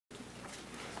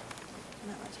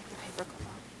might want to take the paper clip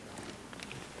off.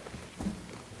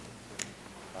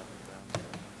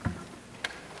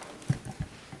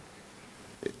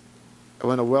 I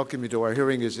want to welcome you to our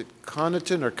hearing. Is it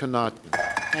Connaughton or Connaughton?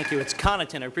 Thank you. It's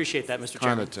Connaughton. I appreciate that, Mr.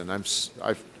 Chairman. Connaughton.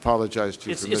 I apologize to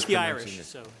you for It's the mispronouncing Irish. it.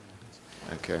 So.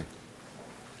 Okay.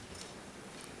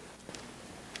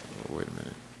 Oh, wait a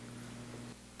minute.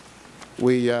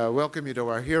 We welcome you to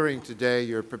our hearing today.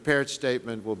 Your prepared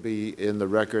statement will be in the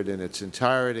record in its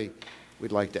entirety.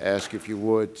 We'd like to ask, if you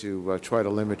would, to try to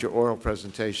limit your oral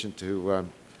presentation to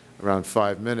around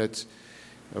 5 minutes.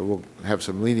 We'll have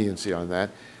some leniency on that.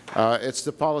 It's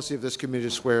the policy of this committee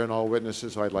to swear in all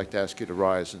witnesses, so I'd like to ask you to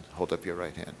rise and hold up your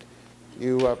right hand.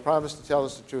 You promise to tell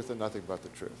us the truth and nothing but the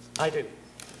truth? I do.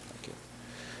 Thank you.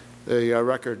 The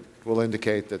record will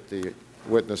indicate that the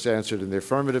witness answered in the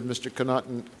affirmative. Mr.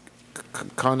 Connaughton?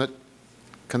 Connaughton?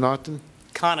 Connaughton.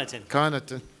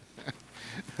 Connaughton.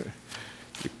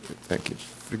 Thank you.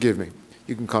 Forgive me.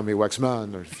 You can call me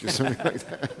Waxman or something like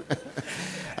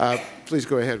that. Please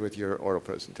go ahead with your oral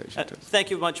presentation.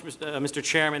 Thank you much, Mr.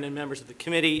 Chairman and members of the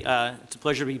committee. It's a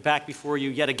pleasure to be back before you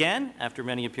yet again after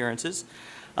many appearances.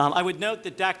 I would note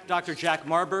that Dr. Jack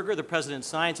Marburger, the President's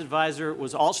Science Advisor,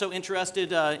 was also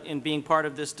interested in being part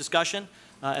of this discussion,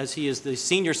 as he is the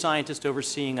senior scientist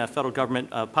overseeing federal government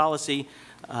policy.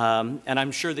 And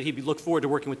I'm sure that he'd look forward to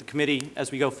working with the committee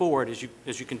as we go forward, as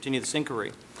you continue this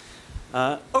inquiry.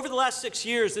 Over the last 6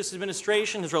 years, this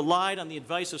administration has relied on the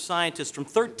advice of scientists from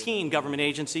 13 government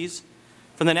agencies,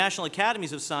 from the National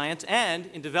Academies of Science, and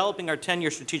in developing our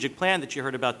 10-year strategic plan that you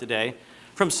heard about today,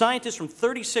 from scientists from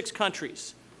 36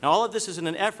 countries. Now, all of this is in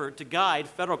an effort to guide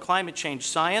federal climate change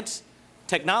science,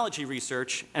 technology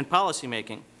research, and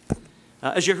policymaking.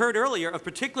 As you heard earlier, of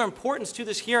particular importance to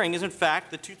this hearing is, in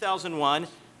fact, the 2001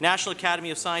 National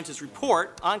Academy of Sciences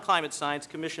report on climate science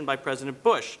commissioned by President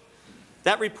Bush.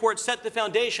 That report set the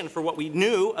foundation for what we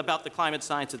knew about the climate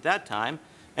science at that time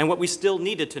and what we still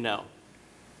needed to know.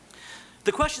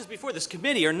 The questions before this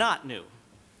committee are not new,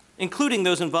 including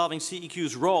those involving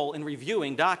CEQ's role in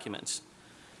reviewing documents.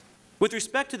 With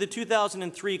respect to the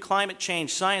 2003 Climate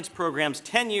Change Science Program's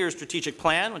 10-year strategic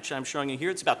plan, which I'm showing you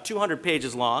here, it's about 200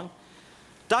 pages long,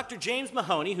 Dr. James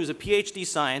Mahoney, who's a PhD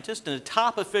scientist and a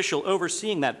top official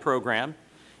overseeing that program,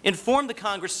 informed the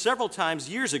Congress several times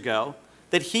years ago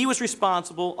that he was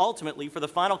responsible ultimately for the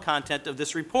final content of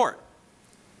this report.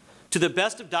 To the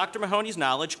best of Dr. Mahoney's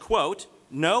knowledge, quote,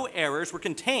 no errors were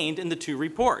contained in the two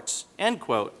reports, end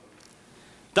quote.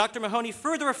 Dr. Mahoney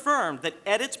further affirmed that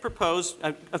edits proposed,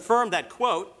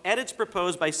 quote, edits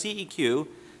proposed by CEQ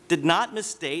did not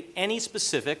misstate any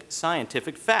specific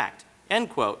scientific fact, end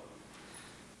quote.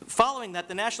 Following that,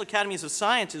 the National Academies of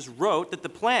Sciences wrote that the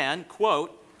plan,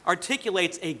 quote,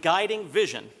 articulates a guiding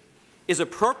vision, is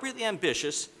appropriately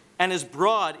ambitious, and is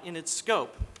broad in its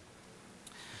scope.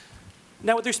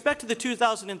 Now, with respect to the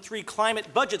 2003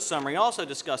 climate budget summary also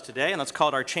discussed today, and that's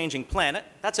called Our Changing Planet,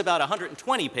 that's about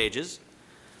 120 pages.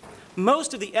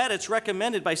 Most of the edits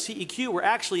recommended by CEQ were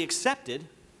actually accepted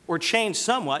or changed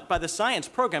somewhat by the science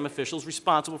program officials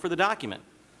responsible for the document.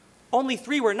 Only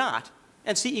 3 were not,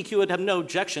 and CEQ would have no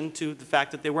objection to the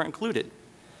fact that they weren't included.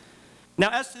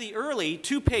 Now, as to the early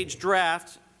 2-page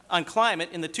draft on climate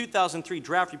in the 2003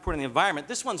 draft report on the environment,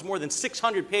 this one's more than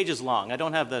 600 pages long. I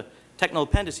don't have the technical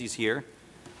appendices here.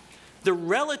 The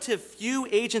relative few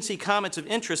agency comments of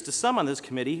interest to some on this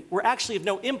committee were actually of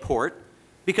no import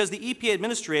because the EPA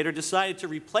administrator decided to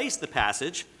replace the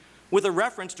passage with a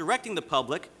reference directing the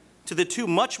public to the 2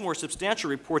 much more substantial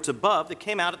reports above that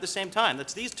came out at the same time.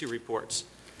 That's these 2 reports.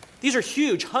 These are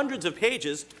huge, hundreds of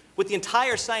pages with the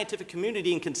entire scientific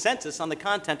community in consensus on the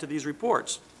content of these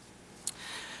reports.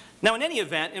 Now, in any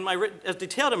event, as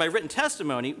detailed in my written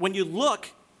testimony, when you look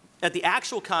at the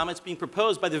actual comments being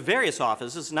proposed by the various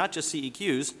offices, not just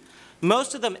CEQ's,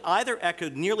 most of them either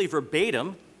echoed nearly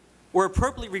verbatim or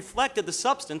appropriately reflected the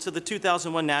substance of the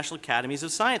 2001 National Academies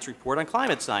of Science report on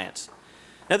climate science.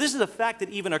 Now, this is a fact that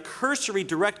even a cursory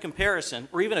direct comparison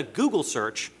or even a Google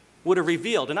search would have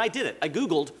revealed, and I did it. I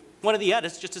Googled one of the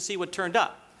edits just to see what turned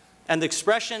up. And the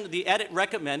expression, the edit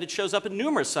recommended, shows up in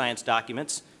numerous science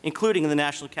documents, including in the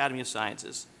National Academy of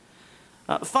Sciences.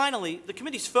 Finally, the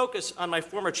committee's focus on my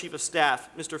former Chief of Staff,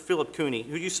 Mr. Philip Cooney,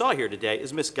 who you saw here today,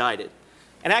 is misguided.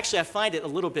 And actually, I find it a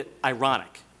little bit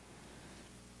ironic.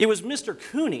 It was Mr.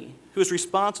 Cooney who was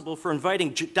responsible for inviting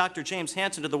Dr. James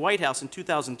Hansen to the White House in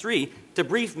 2003 to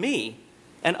brief me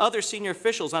and other senior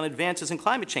officials on advances in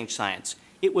climate change science.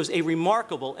 It was a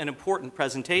remarkable and important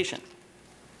presentation.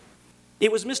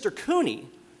 It was Mr. Cooney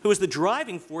who was the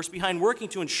driving force behind working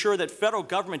to ensure that federal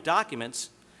government documents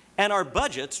and our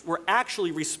budgets were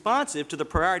actually responsive to the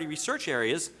priority research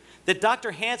areas that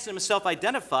Dr. Hansen himself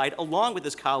identified along with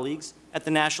his colleagues at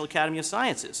the National Academy of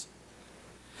Sciences.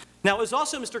 Now, it was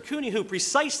also Mr. Cooney who,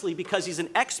 precisely because he's an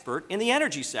expert in the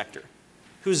energy sector,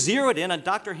 who zeroed in on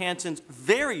Dr. Hansen's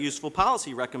very useful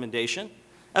policy recommendation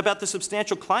about the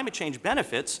substantial climate change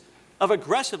benefits of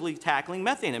aggressively tackling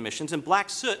methane emissions and black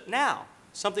soot now,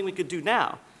 something we could do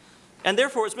now. And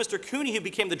therefore, it was Mr. Cooney who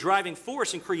became the driving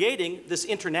force in creating this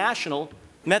international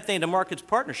methane to markets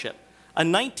partnership, a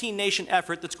 19-nation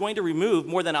effort that's going to remove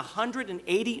more than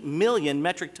 180 million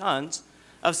metric tons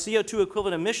of CO2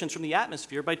 equivalent emissions from the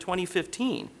atmosphere by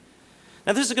 2015.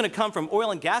 Now, this is going to come from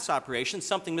oil and gas operations,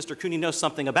 something Mr. Cooney knows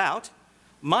something about,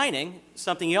 mining,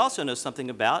 something he also knows something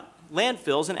about,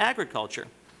 landfills, and agriculture.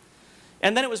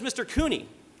 And then it was Mr. Cooney,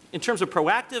 in terms of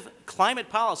proactive climate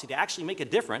policy to actually make a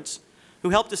difference, who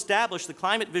helped establish the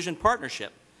Climate Vision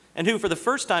Partnership, and who for the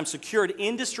first time secured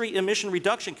industry emission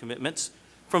reduction commitments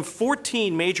from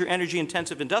 14 major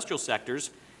energy-intensive industrial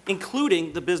sectors,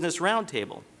 including the Business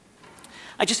Roundtable.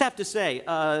 I just have to say,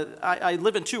 I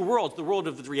live in two worlds, the world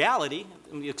of the reality,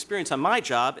 and the experience on my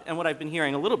job, and what I've been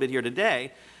hearing a little bit here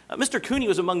today. Mr. Cooney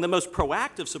was among the most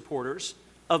proactive supporters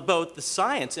of both the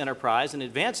science enterprise and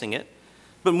advancing it,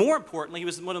 but more importantly, he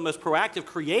was one of the most proactive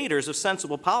creators of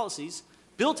sensible policies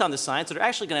built on the science that are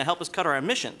actually going to help us cut our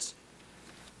emissions.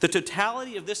 The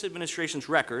totality of this administration's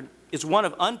record is one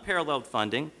of unparalleled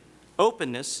funding,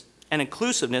 openness, and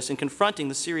inclusiveness in confronting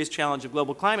the serious challenge of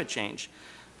global climate change.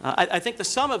 I think the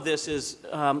sum of this is,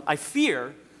 I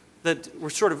fear that we're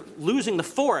sort of losing the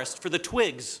forest for the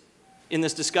twigs in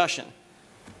this discussion.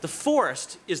 The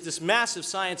forest is this massive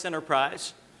science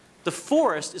enterprise. The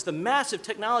forest is the massive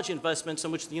technology investments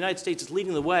in which the United States is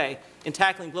leading the way in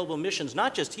tackling global emissions,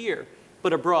 not just here,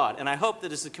 but abroad. And I hope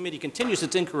that as the committee continues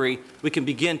its inquiry, we can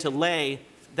begin to lay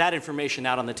that information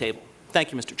out on the table.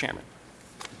 Thank you, Mr. Chairman.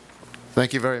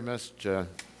 Thank you very much,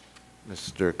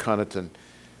 Mr. Connaughton.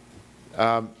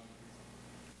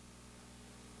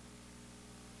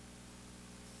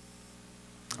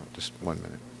 Just 1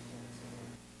 minute.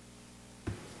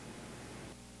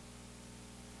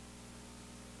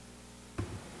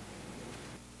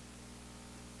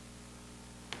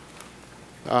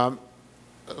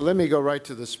 Let me go right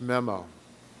to this memo.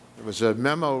 It was a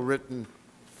memo written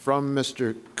from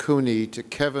Mr. Cooney to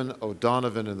Kevin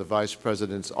O'Donovan in the Vice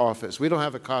President's office. We don't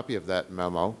have a copy of that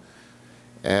memo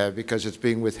because it's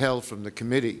being withheld from the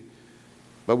committee.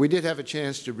 But we did have a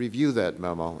chance to review that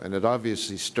memo, and it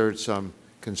obviously stirred some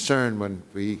concern when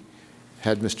we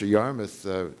had Mr.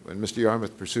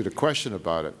 Yarmouth, pursued a question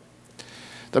about it.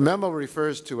 The memo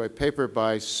refers to a paper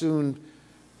by Soon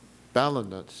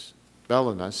Balanas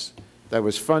that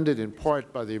was funded in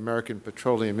part by the American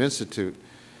Petroleum Institute.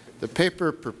 The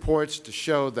paper purports to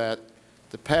show that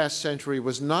the past century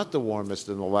was not the warmest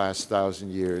in the last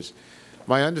 1,000 years.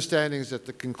 My understanding is that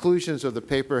the conclusions of the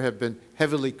paper have been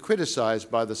heavily criticized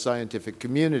by the scientific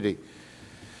community.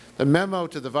 The memo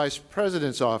to the Vice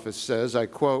President's office says, I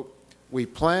quote, "We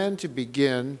plan to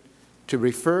begin to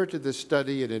refer to this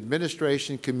study in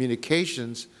administration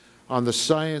communications on the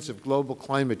science of global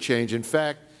climate change. In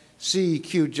fact,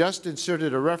 CEQ just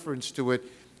inserted a reference to it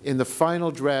in the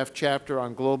final draft chapter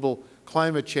on global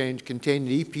climate change contained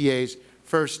in EPA's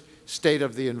first State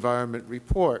of the Environment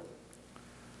report."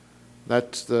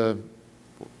 That's the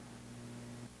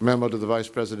memo to the Vice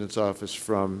President's office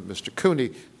from Mr.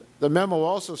 Cooney. The memo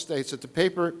also states that the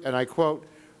paper, and I quote,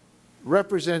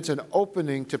 "represents an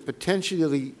opening to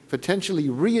potentially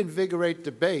reinvigorate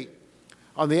debate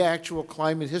on the actual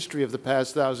climate history of the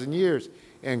past 1,000 years,"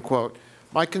 end quote.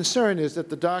 My concern is that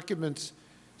the documents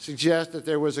suggest that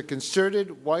there was a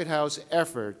concerted White House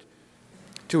effort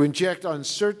to inject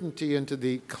uncertainty into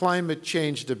the climate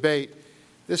change debate.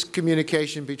 This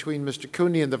communication between Mr.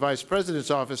 Cooney and the Vice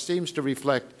President's office seems to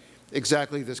reflect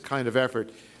exactly this kind of effort.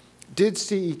 Did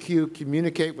CEQ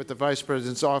communicate with the Vice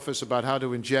President's office about how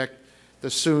to inject the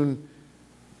Soon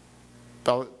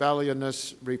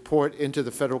Balanas report into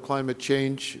the federal climate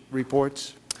change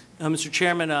reports? Mr.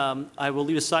 Chairman, I will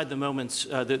leave aside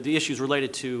the issues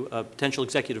related to potential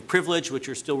executive privilege, which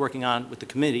you're still working on with the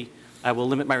committee. I will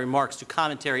limit my remarks to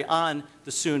commentary on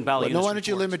the Soon Balanas report. No, why don't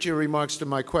you limit your remarks to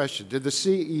my question? Did the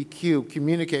CEQ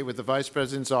communicate with the Vice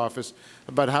President's office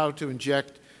about how to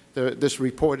inject this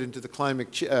report into the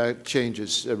climate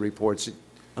changes reports? It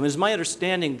is my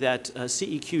understanding that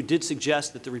CEQ did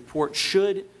suggest that the report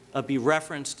should be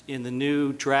referenced in the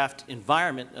new draft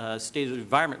environment, State of the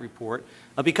Environment report,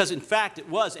 because in fact it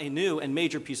was a new and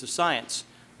major piece of science.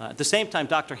 At the same time,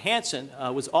 Dr. Hansen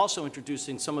was also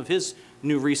introducing some of his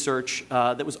new research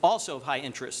that was also of high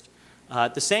interest.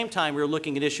 At the same time, we were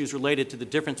looking at issues related to the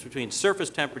difference between surface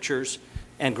temperatures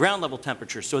and ground level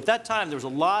temperatures. So at that time, there was a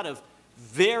lot of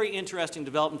very interesting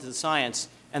development in the science,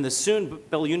 and the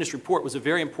Soon-Baliunas report was a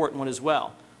very important one as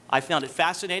well. I found it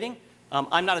fascinating.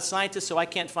 I'm not a scientist, so I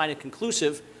can't find it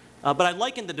conclusive, but I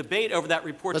liken the debate over that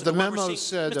report to the one we're memo seeing.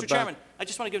 said Mr. Chairman, I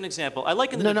just want to give an example. I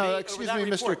liken the No, debate no, over excuse that me,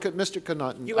 report. Mr.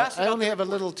 Connaughton. You asked I about only the have a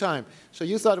report. little time. So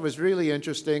you thought it was really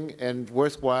interesting and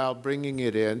worthwhile bringing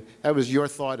it in. That was your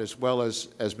thought as well as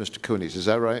Mr. Cooney's. Is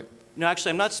that right? No,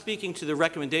 actually, I'm not speaking to the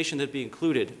recommendation that it be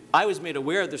included. I was made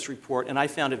aware of this report, and I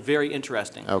found it very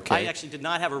interesting. Okay. I actually did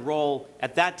not have a role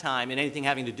at that time in anything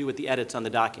having to do with the edits on the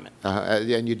document.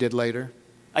 And you did later?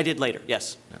 I did later,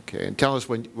 yes. Okay. And tell us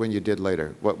when you did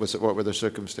later. What were the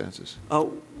circumstances?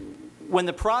 When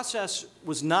the process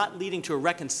was not leading to a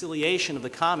reconciliation of the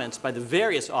comments by the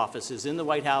various offices in the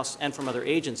White House and from other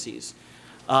agencies,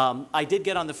 I did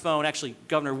get on the phone. Actually,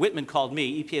 Governor Whitman called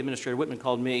me, EPA Administrator Whitman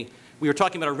called me. We were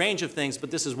talking about a range of things, but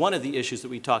this is one of the issues that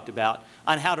we talked about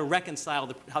on how to reconcile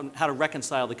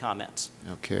the comments.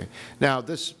 Okay. Now,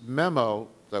 this memo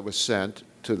that was sent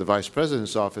to the Vice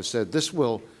President's office said this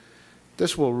will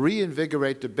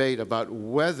reinvigorate debate about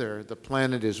whether the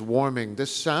planet is warming.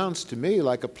 This sounds to me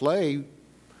like a play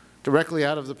directly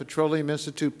out of the Petroleum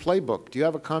Institute playbook. Do you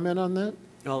have a comment on that?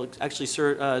 Well, actually,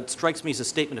 sir, it strikes me as a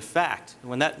statement of fact.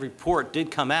 When that report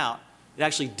did come out, it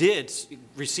actually did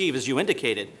receive, as you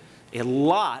indicated, a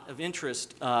lot of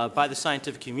interest by the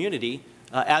scientific community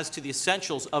as to the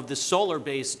essentials of the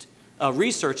solar-based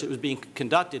research that was being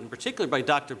conducted, in particular by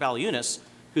Dr. Baliunas,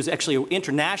 who's actually an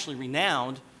internationally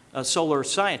renowned solar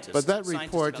scientist. But that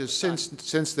report has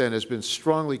since then has been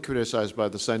strongly criticized by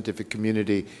the scientific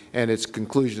community, and its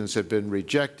conclusions have been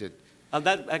rejected.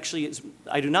 That actually is,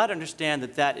 I do not understand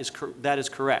that that is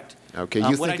correct. Okay.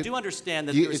 What I do understand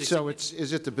that there is so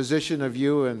is it the position of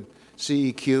you and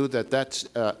CEQ that that's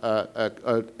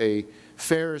a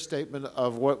fairer statement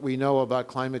of what we know about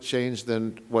climate change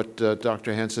than what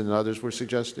Dr. Hansen and others were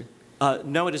suggesting?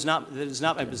 No, it is not. That is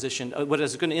not my position. What I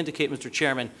was going to indicate, Mr.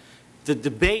 Chairman, the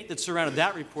debate that surrounded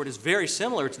that report is very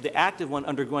similar to the active one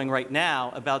undergoing right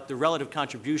now about the relative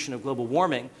contribution of global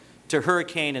warming to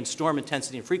hurricane and storm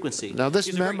intensity and frequency. Now, this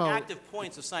These memo, are very active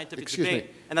points of scientific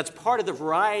debate, and that's part of the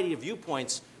variety of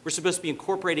viewpoints we're supposed to be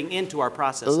incorporating into our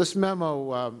process. So this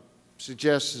memo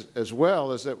suggests as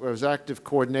well is that there was active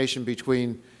coordination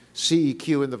between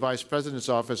CEQ and the Vice President's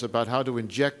office about how to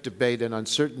inject debate and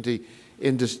uncertainty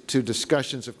into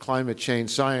discussions of climate change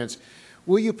science.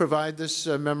 Will you provide this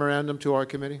memorandum to our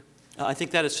committee? I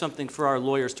think that is something for our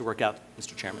lawyers to work out,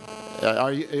 Mr. Chairman.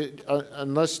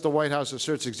 Unless the White House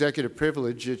asserts executive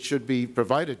privilege, it should be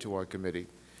provided to our committee.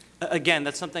 Again,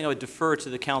 that's something I would defer to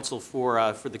the counsel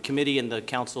for the committee and the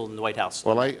counsel in the White House.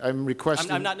 Well, I'm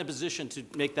requesting. I'm not in a position to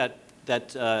make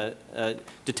to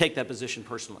take that position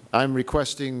personally. I'm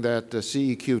requesting that the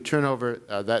CEQ turn over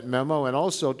that memo and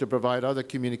also to provide other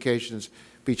communications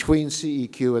between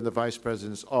CEQ and the Vice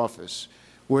President's office.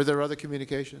 Were there other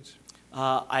communications?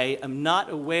 I am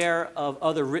not aware of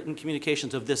other written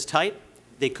communications of this type.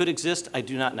 They could exist. I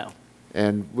do not know.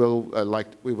 And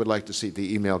we would like to see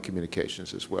the email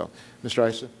communications as well. Mr.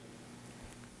 Issa?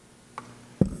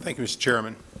 Thank you, Mr.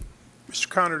 Chairman. Mr.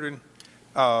 Connaughton,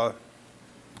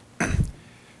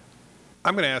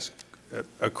 I'm going to ask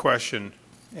a question,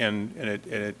 and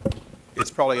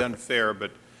it's probably unfair,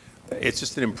 but it's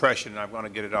just an impression, and I want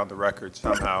to get it on the record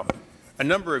somehow. A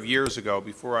number of years ago,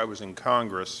 before I was in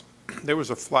Congress, there was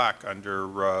a flack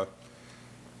under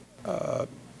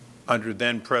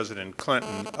then-President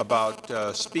Clinton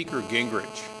about Speaker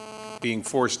Gingrich being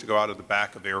forced to go out of the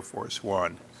back of Air Force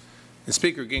One. And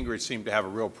Speaker Gingrich seemed to have a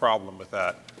real problem with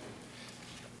that.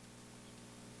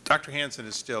 Dr. Hansen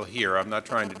is still here. I'm not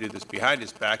trying to do this behind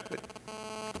his back, but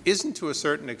isn't to a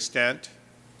certain extent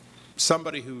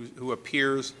somebody who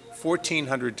appears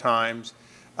 1,400 times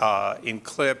in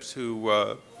clips,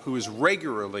 who is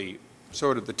regularly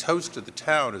sort of the toast of the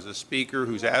town as a speaker,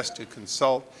 who's asked to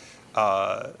consult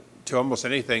to almost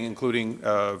anything, including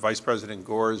Vice President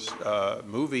Gore's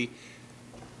movie.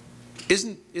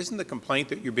 Isn't the complaint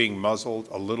that you're being muzzled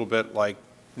a little bit like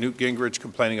Newt Gingrich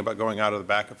complaining about going out of the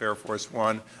back of Air Force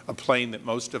One, a plane that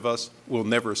most of us will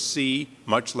never see,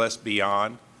 much less be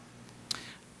on?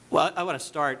 Well, I want to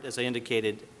start, as I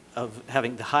indicated, of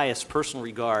having the highest personal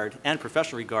regard and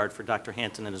professional regard for Dr.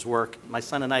 Hansen and his work. My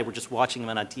son and I were just watching him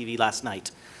on TV last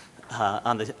night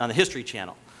on the History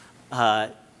Channel.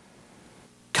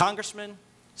 Congressmen,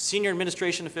 senior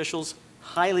administration officials,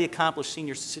 highly accomplished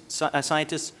senior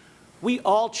scientists, we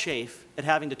all chafe at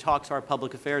having to talk to our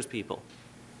public affairs people.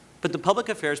 But the public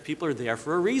affairs people are there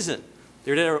for a reason.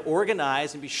 They're there to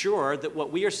organize and be sure that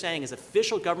what we are saying is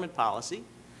official government policy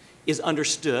is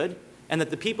understood and that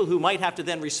the people who might have to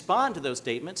then respond to those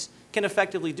statements can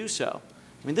effectively do so.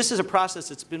 I mean, this is a process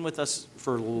that's been with us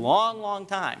for a long, long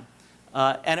time,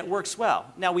 and it works well.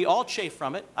 Now, we all chafe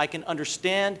from it. I can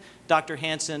understand Dr.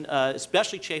 Hansen,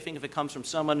 especially chafing if it comes from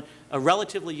someone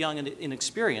relatively young and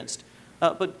inexperienced,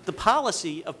 but the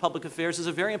policy of public affairs is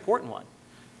a very important one.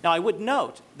 Now, I would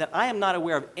note that I am not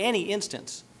aware of any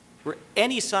instance where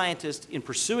any scientist in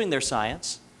pursuing their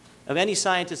science, of any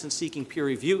scientist in seeking peer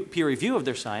review of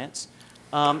their science,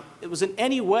 it was in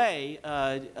any way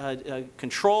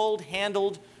controlled,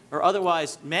 handled, or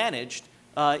otherwise managed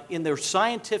in their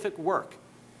scientific work.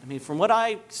 I mean, from what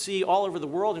I see all over the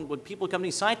world, and when people come to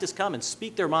me, scientists come and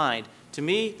speak their mind. To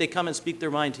me, they come and speak their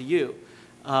mind to you.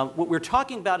 What we're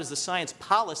talking about is the science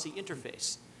policy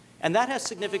interface. And that has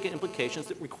significant implications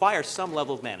that require some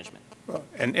level of management. Well,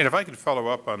 and if I could follow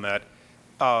up on that,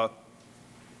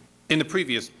 in the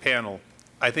previous panel,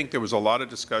 I think there was a lot of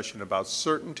discussion about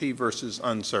certainty versus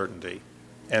uncertainty.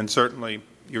 And certainly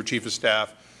your Chief of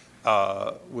Staff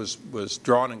was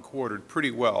drawn and quartered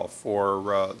pretty well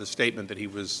for the statement that he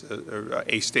was,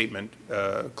 a statement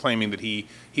claiming that he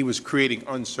was creating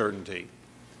uncertainty.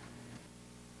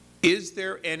 Is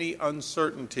there any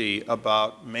uncertainty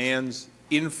about man's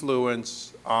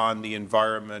influence on the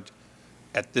environment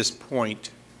at this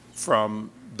point from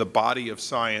the body of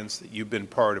science that you've been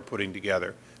part of putting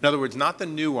together? In other words, not the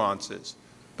nuances,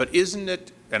 but isn't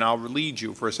it, and I'll lead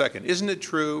you for a second, isn't it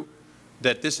true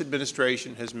that this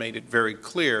administration has made it very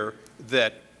clear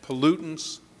that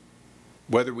pollutants,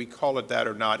 whether we call it that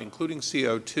or not, including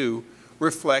CO2,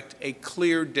 reflect a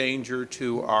clear danger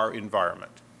to our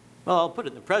environment? Well, I'll put it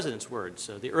in the President's words.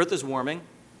 The Earth is warming.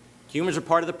 Humans are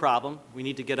part of the problem. We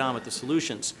need to get on with the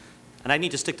solutions. And I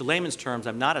need to stick to layman's terms.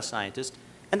 I'm not a scientist.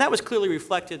 And that was clearly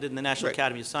reflected in the National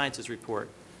Academy of Sciences report.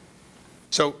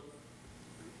 So,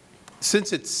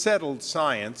 since it's settled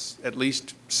science, at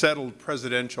least settled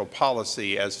presidential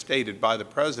policy as stated by the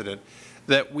President,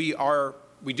 that we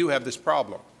do have this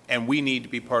problem and we need to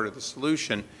be part of the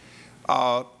solution.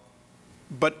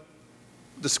 But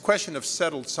this question of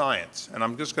settled science, and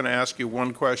I'm just going to ask you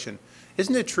one question.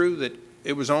 Isn't it true that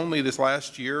it was only this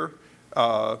last year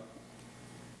that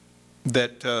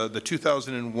the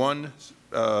 2001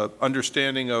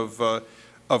 understanding of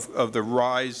the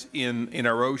rise in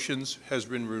our oceans has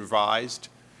been revised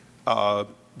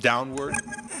downward,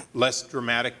 less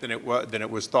dramatic than it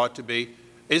was thought to be?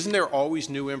 Isn't there always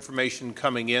new information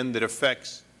coming in that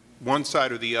affects one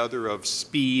side or the other of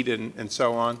speed and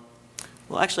so on?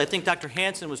 Well, actually, I think Dr.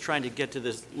 Hansen was trying to get to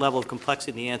this level of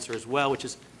complexity in the answer as well, which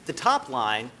is the top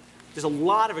line. There's a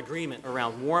lot of agreement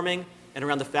around warming and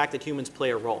around the fact that humans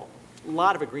play a role. A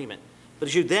lot of agreement. But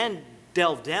as you then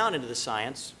delve down into the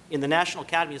science, in the National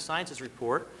Academy of Sciences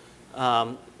report,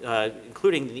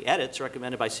 including the edits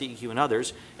recommended by CEQ and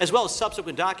others, as well as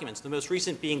subsequent documents, the most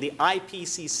recent being the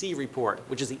IPCC report,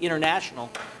 which is the international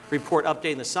report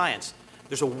updating the science.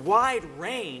 There's a wide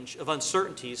range of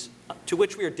uncertainties to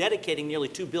which we are dedicating nearly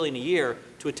 $2 billion a year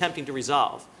to attempting to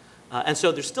resolve. And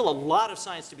so there's still a lot of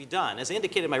science to be done. As I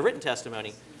indicated in my written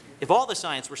testimony, if all the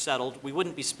science were settled, we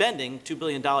wouldn't be spending $2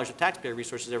 billion of taxpayer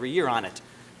resources every year on it.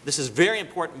 This is very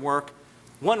important work.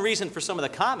 One reason for some of the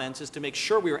comments is to make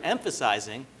sure we are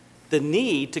emphasizing the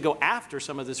need to go after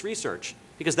some of this research,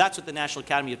 because that's what the National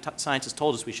Academy of Sciences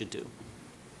told us we should do.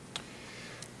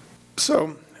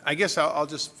 So I guess I'll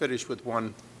just finish with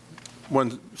one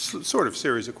sort of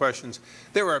series of questions.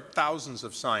 There are thousands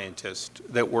of scientists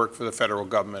that work for the federal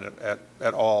government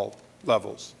at all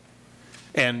levels,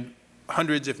 and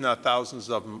hundreds, if not thousands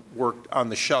of them worked on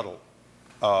the shuttle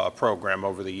program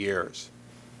over the years.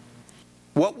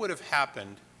 What would have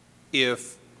happened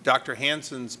if Dr.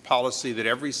 Hansen's policy that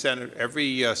every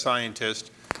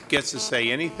scientist gets to say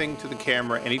anything to the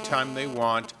camera anytime they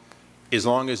want, as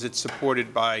long as it's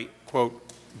supported by, quote,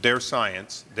 their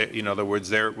science, in other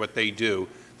words, what they do,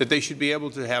 that they should be able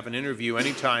to have an interview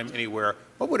anytime, anywhere?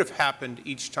 What would have happened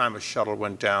each time a shuttle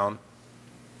went down?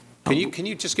 Can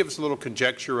you just give us a little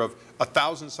conjecture of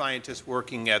 1,000 scientists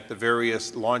working at the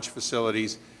various launch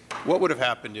facilities? What would have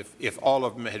happened if all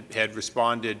of them had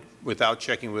responded without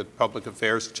checking with public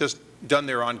affairs, just done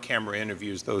their on-camera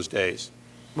interviews those days?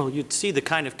 Well, you'd see the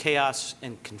kind of chaos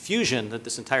and confusion that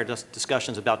this entire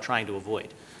discussion is about trying to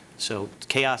avoid. So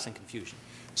chaos and confusion.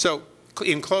 So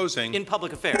in closing, in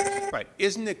public affairs. Right.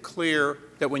 Isn't it clear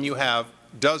that when you have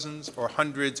dozens or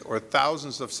hundreds or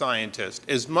thousands of scientists,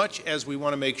 as much as we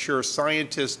want to make sure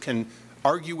scientists can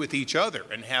argue with each other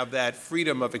and have that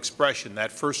freedom of expression,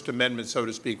 that First Amendment, so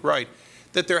to speak, right,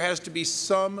 that there has to be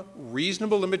some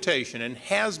reasonable limitation, and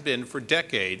has been for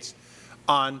decades,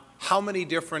 on how many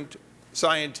different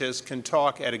scientists can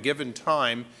talk at a given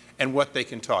time and what they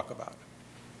can talk about.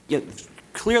 Yeah,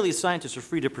 clearly, scientists are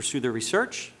free to pursue their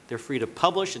research. They're free to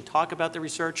publish and talk about their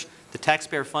research. The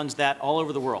taxpayer funds that all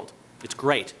over the world. It's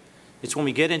great. It's when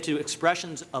we get into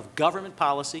expressions of government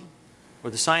policy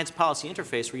or the science policy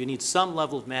interface where you need some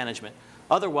level of management.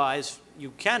 Otherwise,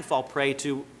 you can fall prey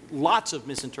to lots of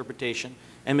misinterpretation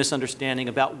and misunderstanding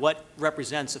about what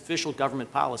represents official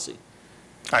government policy.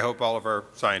 I hope all of our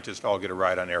scientists all get a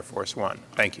ride on Air Force One.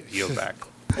 Thank you. Yield back.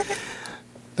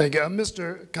 Thank you.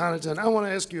 Mr. Connaughton, I want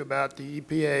to ask you about the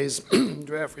EPA's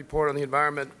draft report on the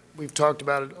environment. We've talked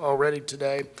about it already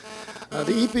today. The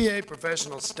EPA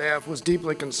professional staff was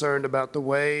deeply concerned about the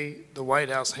way the White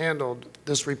House handled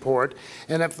this report.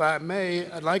 And if I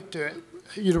may, I'd like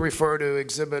you to refer to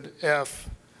Exhibit F,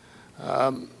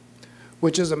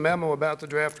 which is a memo about the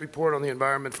draft report on the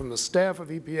environment from the staff of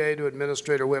EPA to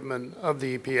Administrator Whitman of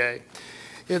the EPA.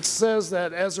 It says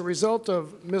that as a result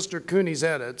of Mr. Cooney's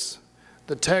edits,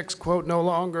 the text, quote, no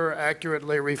longer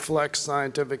accurately reflects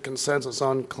scientific consensus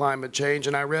on climate change.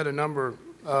 And I read a number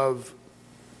of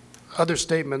other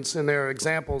statements in there,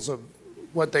 examples of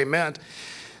what they meant.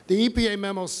 The EPA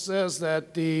memo says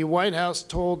that the White House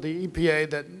told the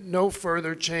EPA that no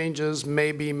further changes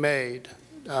may be made.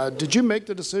 Did you make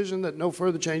the decision that no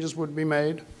further changes would be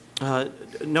made?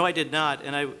 No, I did not.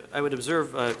 And I would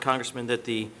observe, Congressman, that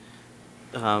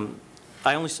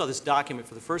I only saw this document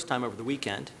for the first time over the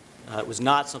weekend. It was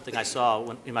not something I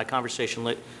saw in my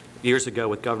conversation years ago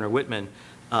with Governor Whitman.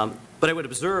 But I would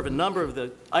observe a number of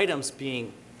the items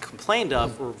being complained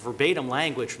of were verbatim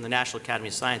language from the National Academy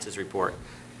of Sciences report.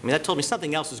 I mean, that told me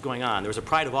something else was going on. There was a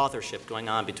pride of authorship going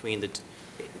on between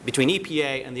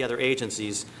EPA and the other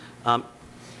agencies.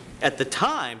 At the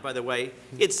time, by the way,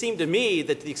 it seemed to me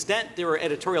that to the extent there were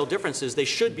editorial differences, they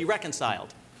should be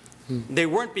reconciled. They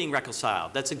weren't being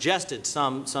reconciled. That suggested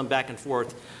some back and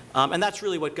forth. And that's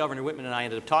really what Governor Whitman and I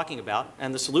ended up talking about.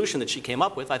 And the solution that she came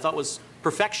up with, I thought, was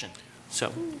perfection.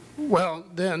 So, well,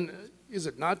 then, is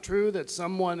it not true that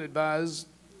someone advised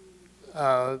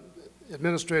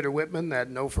Administrator Whitman that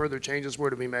no further changes were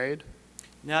to be made?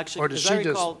 No, actually, as I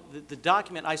recall, the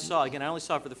document I saw, again, I only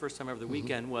saw it for the first time over the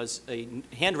weekend, was a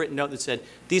handwritten note that said,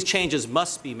 these changes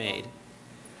must be made.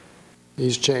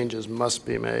 These changes must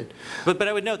be made. But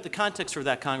I would note the context for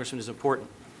that, Congressman, is important.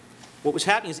 What was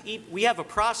happening is we have a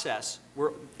process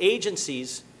where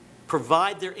agencies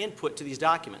provide their input to these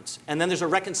documents, and then there's a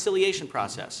reconciliation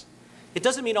process. It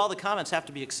doesn't mean all the comments have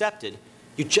to be accepted.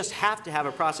 You just have to have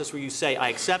a process where you say, I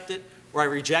accept it, or I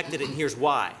reject it, and here's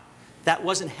why. That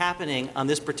wasn't happening on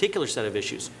this particular set of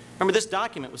issues. Remember, this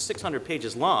document was 600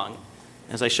 pages long.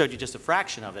 As I showed you just a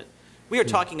fraction of it. We are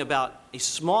talking about a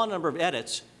small number of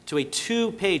edits to a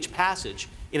 2-page passage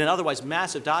in an otherwise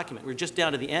massive document. We're just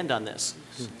down to the end on this.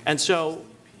 And so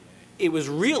it was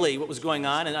really what was going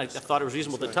on, and I thought it was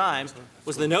reasonable at the time,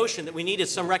 was the notion that we needed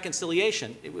some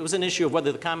reconciliation. It was an issue of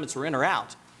whether the comments were in or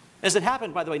out. As it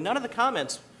happened, by the way, none of the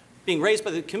comments being raised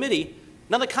by the committee,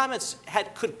 none of the comments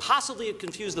could possibly have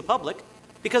confused the public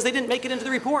because they didn't make it into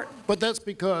the report. But that's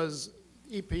because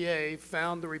EPA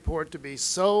found the report to be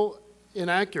so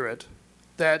inaccurate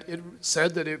that it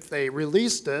said that if they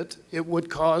released it, it would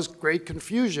cause great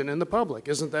confusion in the public.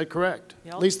 Isn't that correct?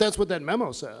 Yeah, at least that's what that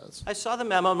memo says. I saw the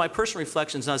memo, and my personal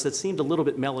reflections on it that seemed a little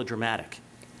bit melodramatic.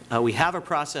 We have a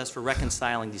process for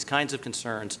reconciling these kinds of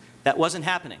concerns. That wasn't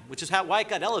happening, which is why it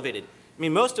got elevated. I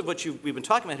mean, most of what we've been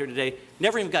talking about here today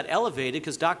never even got elevated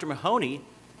because Dr. Mahoney,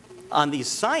 on these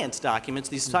science documents,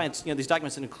 these documents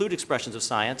that include expressions of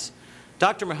science,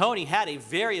 Dr. Mahoney had a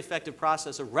very effective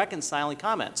process of reconciling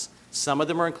comments. Some of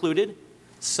them are included,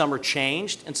 some are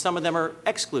changed, and some of them are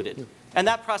excluded. And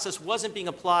that process wasn't being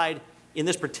applied in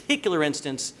this particular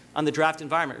instance on the draft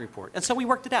environment report. And so we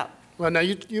worked it out. Well, now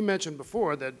you mentioned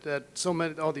before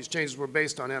that all these changes were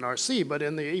based on NRC, but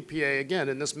in the EPA, again,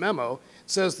 in this memo,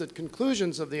 says that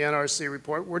conclusions of the NRC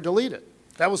report were deleted.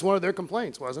 That was one of their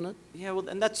complaints, wasn't it? Yeah, well,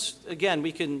 and that's, again,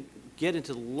 we can get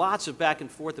into lots of back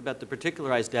and forth about the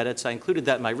particularized edits. I included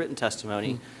that in my written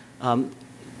testimony.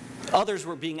 Others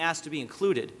were being asked to be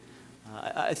included.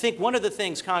 I think one of the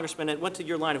things, Congressman, it went to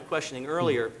your line of questioning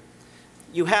earlier,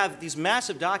 you have these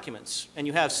massive documents, and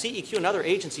you have CEQ and other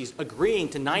agencies agreeing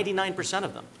to 99%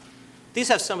 of them. These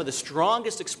have some of the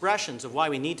strongest expressions of why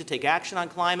we need to take action on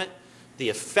climate, the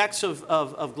effects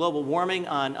of global warming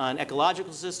on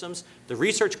ecological systems, the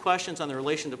research questions on the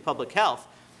relation to public health.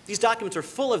 These documents are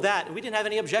full of that, and we didn't have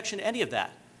any objection to any of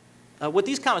that. What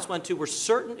these comments went to were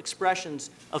certain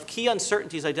expressions of key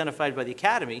uncertainties identified by the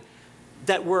Academy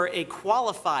that were a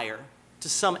qualifier to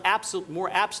some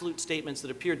more absolute statements that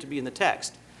appeared to be in the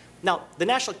text. Now, the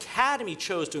National Academy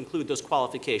chose to include those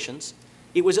qualifications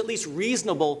it was at least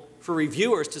reasonable for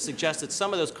reviewers to suggest that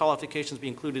some of those qualifications be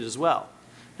included as well.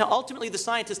 Now, ultimately, the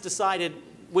scientists decided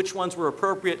which ones were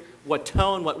appropriate, what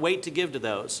tone, what weight to give to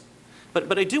those.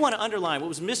 But I do want to underline what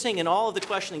was missing in all of the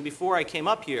questioning before I came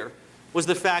up here was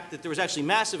the fact that there was actually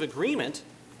massive agreement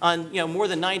on more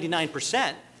than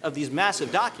 99% of these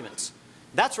massive documents.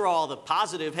 That's where all the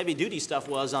positive, heavy-duty stuff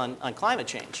was on climate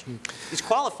change. These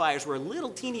qualifiers were a little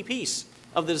teeny piece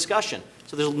of the discussion.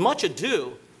 So there's much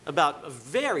ado about a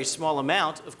very small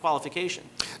amount of qualification.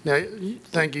 Now,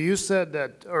 thank you. You said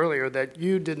that earlier that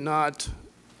you did not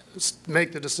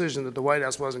make the decision that the White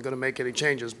House wasn't going to make any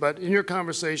changes. But in your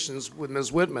conversations with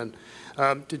Ms. Whitman,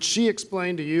 did she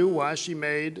explain to you why she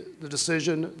made the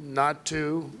decision not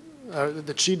to,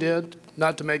 that she did,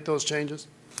 not to make those changes?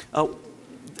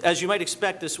 As you might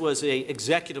expect, this was an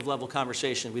executive-level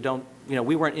conversation. We don't,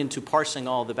 we weren't into parsing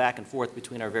all the back and forth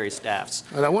between our various staffs.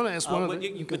 And I want to ask one of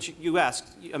the... But you asked,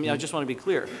 I just want to be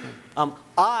clear.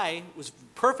 I was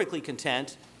perfectly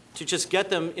content to just get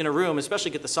them in a room,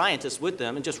 especially get the scientists with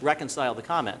them, and just reconcile the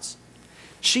comments.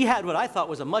 She had what I thought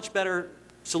was a much better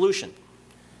solution,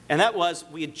 and that was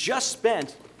we had just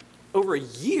spent over a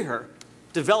year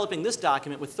developing this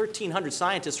document with 1,300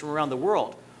 scientists from around the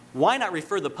world. Why not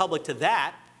refer the public to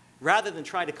that rather than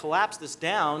try to collapse this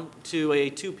down to a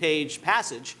 2-page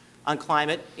passage on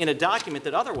climate in a document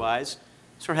that otherwise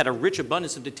sort of had a rich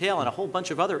abundance of detail and a whole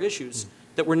bunch of other issues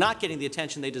that were not getting the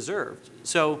attention they deserved.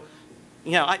 So,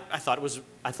 I thought it was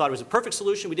a perfect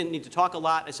solution. We didn't need to talk a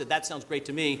lot. I said, that sounds great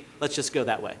to me. Let's just go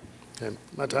that way. Okay.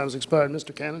 My time has expired.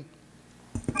 Mr. Cannon.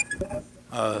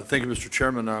 Thank you, Mr.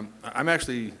 Chairman. I'm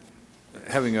actually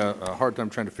having a hard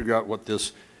time trying to figure out what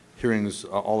this hearing's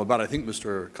all about. I think,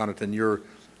 Mr. Connaughton, your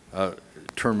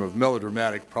term of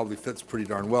melodramatic probably fits pretty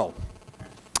darn well.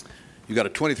 You got a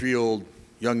 23-year-old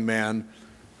young man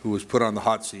who was put on the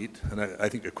hot seat, and I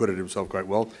think acquitted himself quite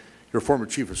well. Your former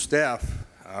chief of staff,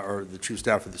 or the chief of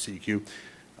staff of the CEQ,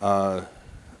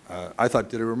 I thought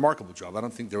did a remarkable job. I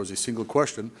don't think there was a single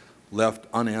question left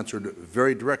unanswered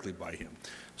very directly by him.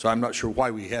 So I'm not sure why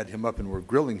we had him up and were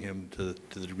grilling him to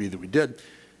the degree that we did.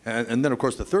 And then, of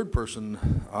course, the third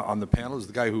person on the panel is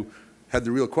the guy who had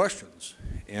the real questions.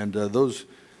 And those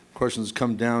questions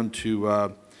come down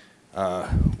to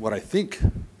what I think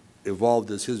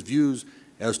evolved as his views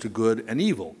as to good and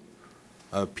evil.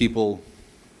 People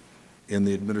in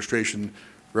the administration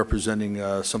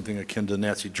representing something akin to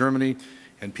Nazi Germany,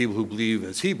 and people who believe,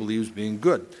 as he believes, being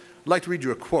good. I'd like to read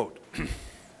you a quote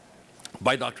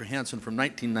by Dr. Hansen from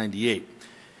 1998.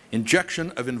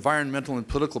 Injection of environmental and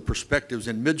political perspectives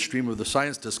in midstream of the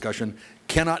science discussion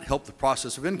cannot help the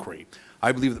process of inquiry.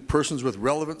 I believe that persons with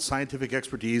relevant scientific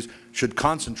expertise should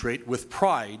concentrate with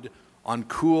pride on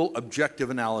cool, objective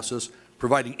analysis,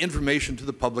 providing information to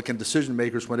the public and decision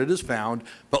makers when it is found,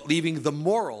 but leaving the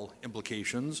moral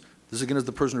implications. This again is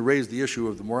the person who raised the issue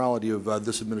of the morality of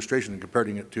this administration and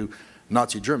comparing it to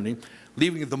Nazi Germany,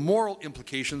 leaving the moral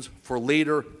implications for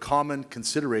later common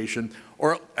consideration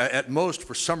or at most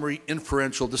for summary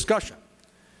inferential discussion.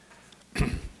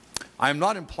 I am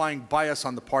not implying bias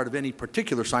on the part of any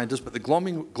particular scientist, but the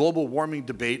global warming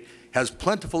debate has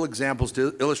plentiful examples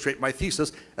to illustrate my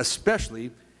thesis,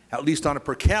 especially, at least on a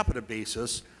per capita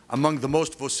basis, among the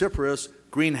most vociferous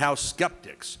greenhouse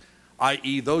skeptics,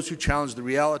 i.e. those who challenge the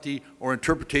reality or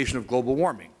interpretation of global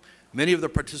warming. Many of the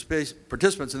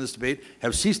participants in this debate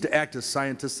have ceased to act as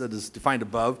scientists that is defined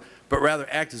above, but rather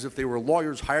act as if they were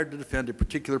lawyers hired to defend a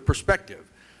particular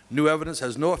perspective. New evidence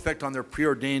has no effect on their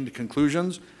preordained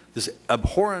conclusions. This is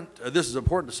abhorrent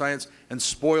to science and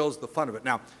spoils the fun of it.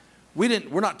 Now,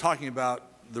 we're not talking about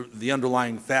the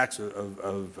underlying facts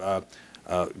of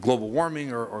global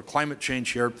warming or climate change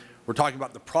here. We're talking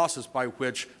about the process by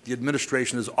which the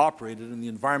administration has operated and the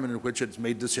environment in which it's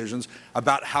made decisions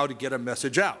about how to get a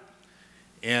message out.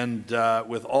 And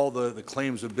with all the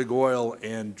claims of big oil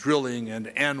and drilling and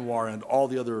ANWR and all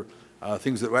the other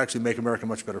things that will actually make America a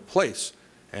much better place,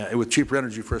 with cheaper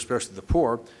energy for especially the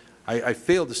poor, I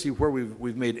fail to see where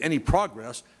we've made any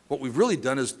progress. What we've really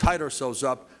done is tied ourselves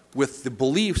up with the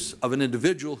beliefs of an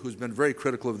individual who's been very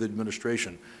critical of the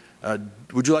administration.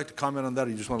 Would you like to comment on that, or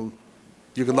you just want to?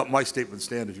 You can let my statement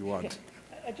stand if you want.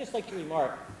 I'd just like to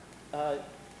remark.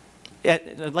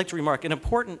 I'd like to remark an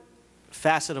important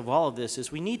facet of all of this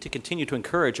is we need to continue to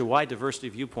encourage a wide diversity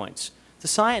of viewpoints. The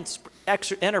science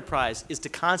enterprise is to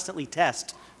constantly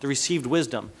test the received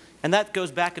wisdom, and that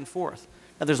goes back and forth.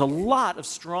 Now, there's a lot of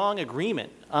strong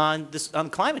agreement on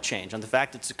climate change, on the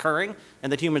fact it's occurring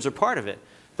and that humans are part of it.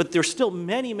 But there's still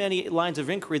many, many lines of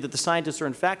inquiry that the scientists are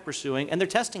in fact pursuing, and they're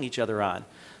testing each other on.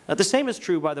 The same is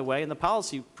true, by the way, in the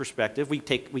policy perspective. We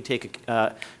take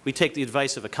the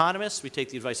advice of economists, we take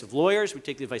the advice of lawyers, we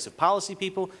take the advice of policy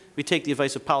people, we take the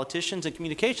advice of politicians and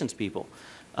communications people.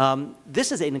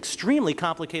 This is an extremely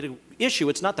complicated issue.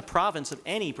 It's not the province of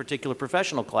any particular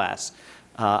professional class.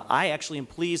 I actually am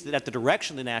pleased that at the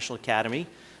direction of the National Academy,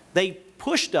 they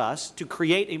pushed us to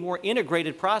create a more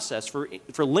integrated process for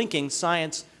linking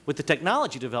science with the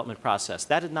technology development process.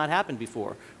 That had not happened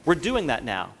before. We're doing that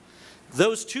now.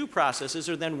 Those two processes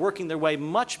are then working their way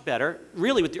much better,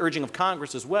 really with the urging of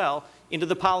Congress as well, into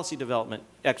the policy development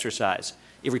exercise.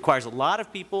 It requires a lot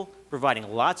of people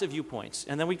providing lots of viewpoints,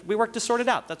 and then we work to sort it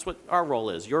out. That's what our role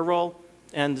is, your role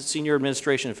and the senior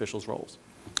administration officials' roles.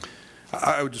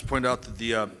 I would just point out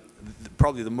that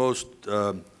probably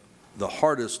the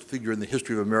hardest figure in the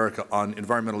history of America on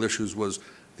environmental issues was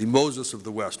the Moses of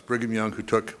the West, Brigham Young, who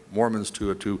took Mormons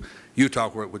to Utah,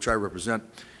 which I represent.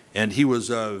 And he was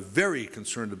very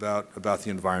concerned about the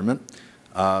environment,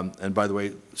 and by the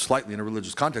way, slightly in a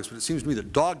religious context, but it seems to me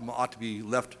that dogma ought to be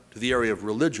left to the area of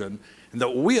religion, and that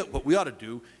what we ought to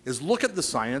do is look at the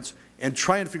science and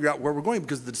try and figure out where we're going,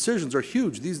 because the decisions are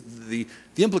huge. The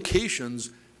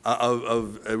implications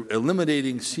of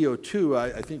eliminating CO2,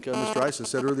 I think Mr. Issa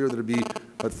said earlier that it would be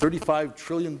 $35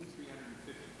 trillion.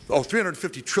 Oh,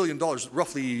 $350 trillion,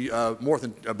 roughly more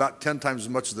than about 10 times as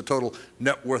much as the total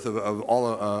net worth of all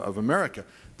of America.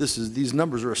 These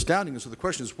numbers are astounding. And so the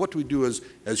question is, what do we do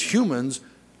as humans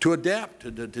to adapt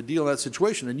to deal with that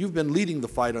situation? And you've been leading the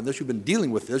fight on this. You've been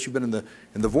dealing with this. You've been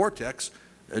in the vortex.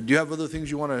 Do you have other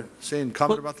things you want to say and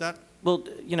comment about that? Well,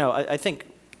 you know, I think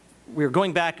we're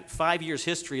going back 5 years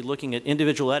history looking at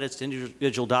individual edits to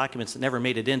individual documents that never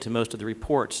made it into most of the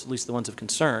reports, at least the ones of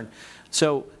concern.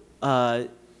 So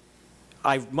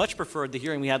I much preferred the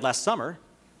hearing we had last summer,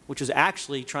 which was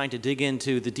actually trying to dig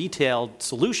into the detailed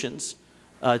solutions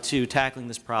to tackling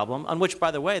this problem, on which, by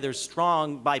the way, there's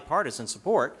strong bipartisan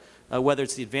support, whether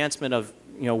it's the advancement of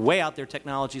way out there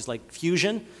technologies like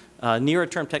fusion, nearer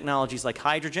term technologies like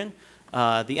hydrogen.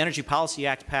 The Energy Policy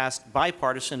Act passed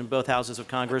bipartisan in both houses of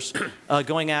Congress,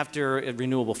 going after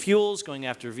renewable fuels, going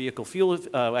after vehicle fuel.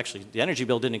 Actually, the energy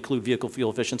bill didn't include vehicle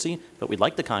fuel efficiency, but we'd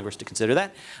like the Congress to consider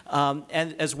that.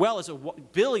 And as well as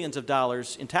billions of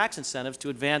dollars in tax incentives to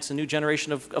advance a new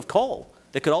generation of coal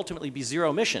that could ultimately be zero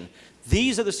emission.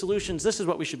 These are the solutions. This is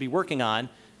what we should be working on.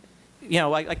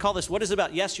 I call this, what is it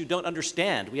about yes you don't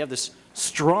understand? We have this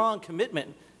strong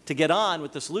commitment to get on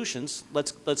with the solutions.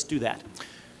 Let's do that.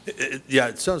 Yeah,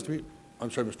 it sounds to me, I'm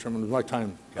sorry, Mr. Chairman, my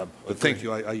time, but thank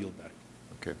you, I yield back.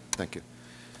 Okay, thank you.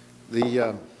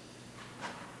 The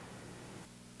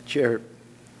Chair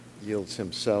yields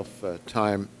himself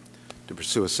time to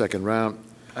pursue a second round.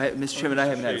 Mr. Chairman, I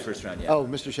haven't had a first round yet. Oh,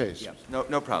 Mr. Shays. Yeah,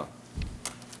 no problem.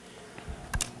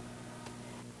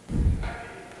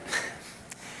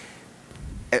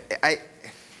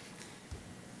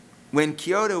 When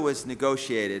Kyoto was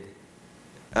negotiated,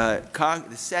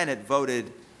 the Senate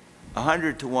voted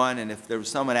 100 to 1, and if there was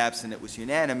someone absent, it was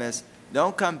unanimous.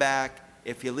 Don't come back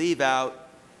if you leave out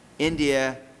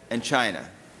India and China.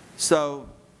 So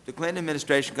the Clinton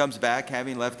administration comes back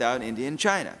having left out India and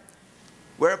China,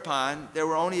 whereupon there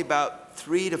were only about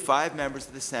 3 to 5 members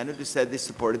of the Senate who said they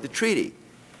supported the treaty.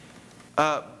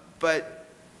 But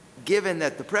given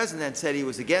that the President said he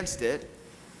was against it,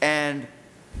 and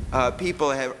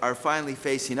people are finally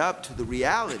facing up to the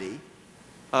reality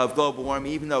of global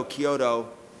warming, even though Kyoto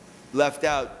left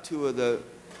out 2 of the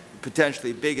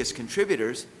potentially biggest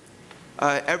contributors,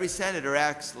 every senator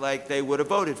acts like they would have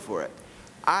voted for it.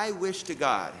 I wish to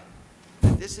God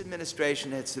that this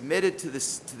administration had submitted to the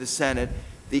Senate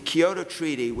the Kyoto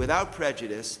Treaty without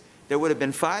prejudice. There would have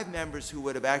been 5 members who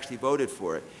would have actually voted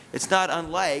for it. It's not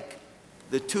unlike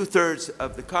the 2/3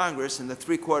 of the Congress and the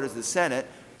 3/4 of the Senate.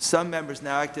 Some members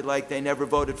now acted like they never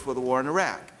voted for the war in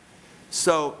Iraq.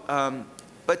 So,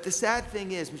 but the sad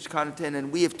thing is, Mr. Connaughton,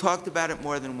 and we have talked about it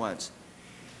more than once,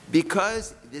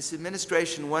 because this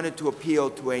administration wanted to appeal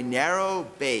to a narrow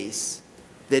base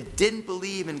that didn't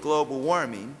believe in global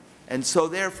warming, and so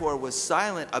therefore was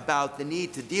silent about the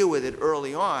need to deal with it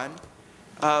early on,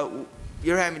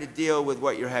 you're having to deal with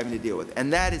what you're having to deal with.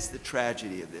 And that is the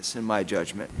tragedy of this, in my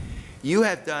judgment. You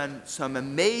have done some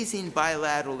amazing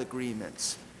bilateral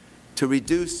agreements to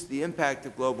reduce the impact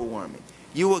of global warming.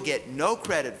 You will get no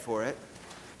credit for it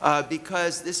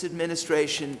because this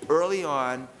administration early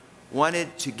on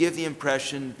wanted to give the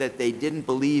impression that they didn't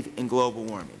believe in global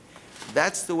warming.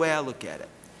 That's the way I look at it.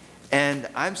 And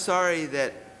I'm sorry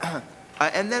that,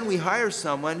 and then we hire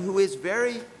someone who is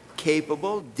very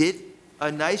capable, did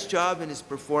a nice job in his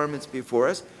performance before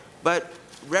us, but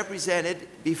represented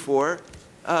before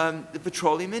the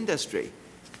petroleum industry.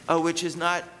 which is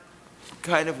not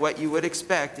kind of what you would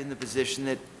expect in the position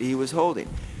that he was holding.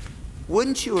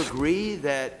 Wouldn't you agree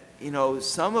that, you know,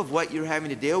 some of what you're having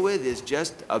to deal with is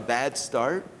just a bad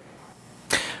start?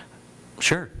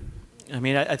 Sure. I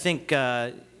mean, I think, you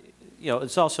know,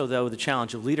 it's also, though, the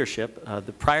challenge of leadership.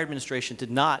 The prior administration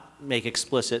did not make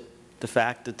explicit the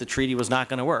fact that the treaty was not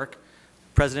going to work.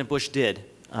 President Bush did,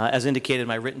 as indicated in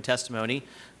my written testimony.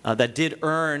 That did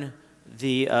earn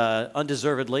the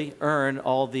undeservedly earn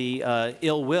all the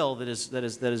ill will that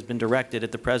has been directed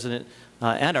at the president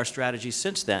and our strategy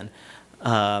since then.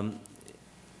 And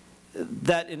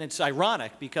it's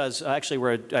ironic because actually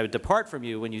where I would depart from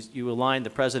you when you align the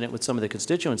president with some of the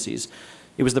constituencies.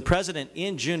 It was the president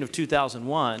in June of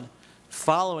 2001,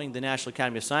 following the National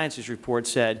Academy of Sciences report,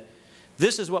 said,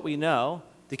 this is what we know.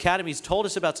 The Academy's told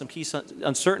us about some key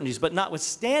uncertainties, but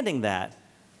notwithstanding that,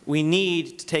 we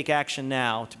need to take action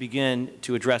now to begin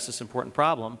to address this important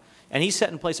problem. And he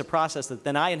set in place a process that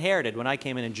then I inherited when I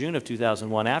came in June of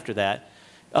 2001 after that,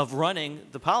 of running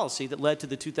the policy that led to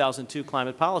the 2002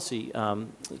 climate policy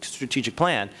strategic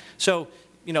plan. So,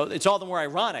 you know, it's all the more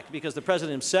ironic because the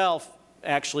president himself,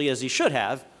 actually, as he should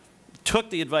have, took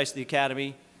the advice of the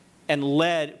Academy and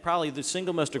led probably the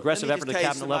single most aggressive effort at the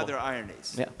cabinet level. Let me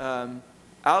just tell you some other ironies. Yeah.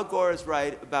 Al Gore is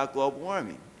right about global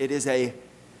warming. It is a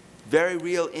very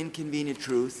real inconvenient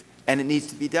truth, and it needs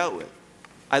to be dealt with.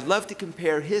 I'd love to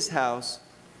compare his house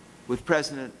with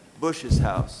President Bush's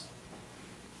house.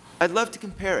 I'd love to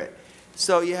compare it.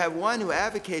 So you have one who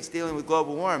advocates dealing with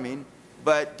global warming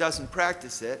but doesn't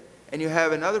practice it, and you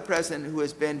have another president who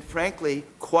has been, frankly,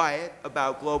 quiet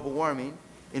about global warming,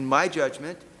 in my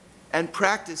judgment, and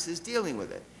practices dealing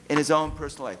with it in his own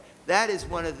personal life. That is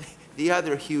one of the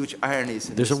other huge ironies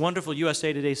in There's a wonderful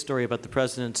USA Today story about the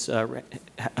president's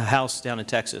house down in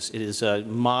Texas. It is a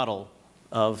model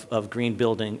of green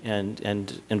building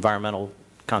and environmental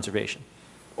conservation.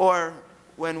 Or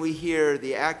when we hear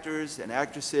the actors and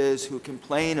actresses who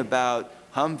complain about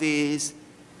Humvees,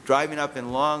 driving up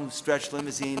in long stretch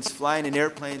limousines, flying in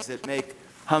airplanes that make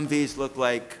Humvees look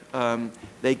like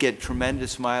they get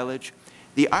tremendous mileage.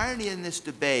 The irony in this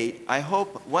debate, I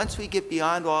hope once we get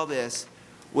beyond all this,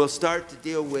 we'll start to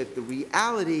deal with the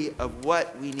reality of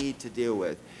what we need to deal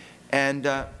with. And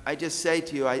I just say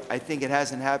to you, I think it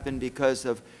hasn't happened because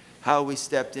of how we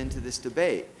stepped into this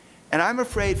debate. And I'm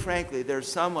afraid, frankly, there's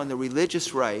some on the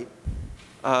religious right,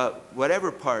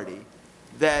 whatever party,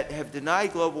 that have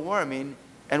denied global warming,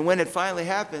 and when it finally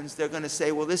happens, they're going to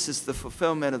say, well, this is the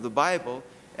fulfillment of the Bible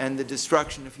and the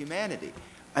destruction of humanity.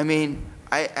 I mean,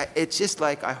 it's just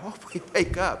like, I hope we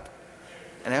wake up.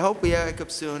 And I hope we wake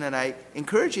up soon, and I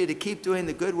encourage you to keep doing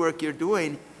the good work you're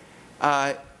doing,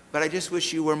 but I just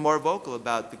wish you were more vocal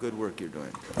about the good work you're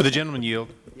doing. Will the gentleman yield?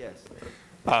 Yes.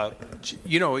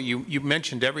 You know, you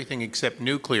mentioned everything except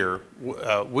nuclear.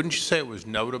 Wouldn't you say it was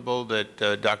notable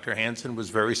that Dr. Hansen was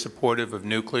very supportive of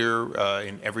nuclear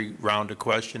in every round of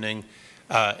questioning,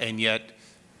 and yet,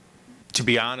 to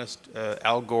be honest,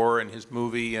 Al Gore and his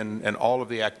movie and all of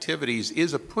the activities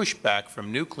is a pushback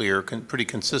from nuclear pretty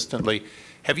consistently.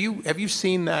 Have you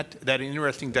seen that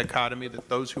interesting dichotomy that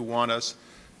those who want us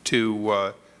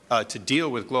to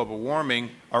deal with global warming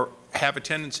have a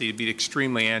tendency to be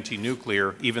extremely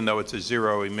anti-nuclear, even though it's a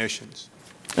zero emissions?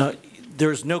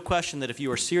 There's no question that if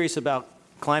you are serious about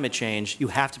climate change, you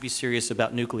have to be serious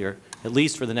about nuclear, at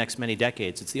least for the next many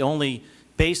decades. It's the only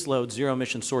baseload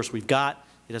zero-emission source we've got.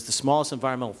 It has the smallest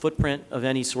environmental footprint of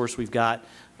any source we've got,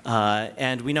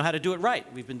 and we know how to do it right.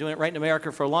 We've been doing it right in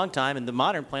America for a long time, and the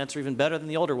modern plants are even better than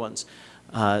the older ones.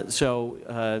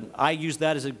 So I use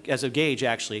that as a gauge,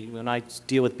 actually, when I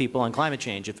deal with people on climate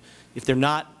change. If they're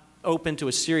not open to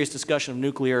a serious discussion of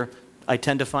nuclear, I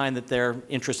tend to find that their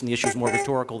interest in the issue is more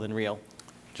rhetorical than real.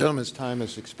 Gentleman's time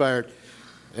has expired,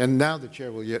 and now the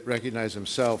Chair will recognize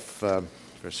himself for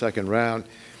a second round.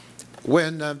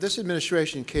 When this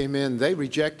administration came in, they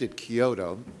rejected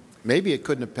Kyoto. Maybe it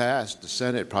couldn't have passed. The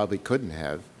Senate probably couldn't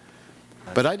have.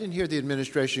 But I didn't hear the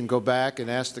administration go back and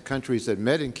ask the countries that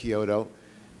met in Kyoto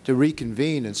to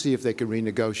reconvene and see if they could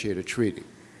renegotiate a treaty.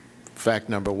 Fact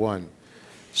number one.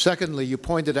 Secondly, you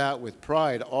pointed out with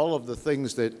pride all of the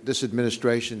things that this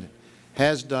administration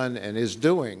has done and is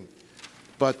doing,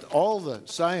 but all the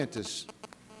scientists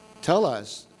tell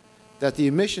us that the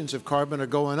emissions of carbon are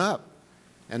going up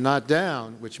and not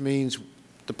down, which means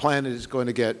the planet is going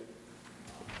to get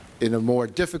in a more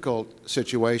difficult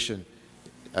situation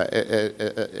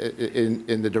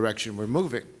in the direction we're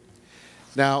moving.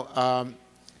 Now,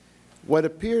 what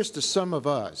appears to some of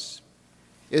us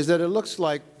is that it looks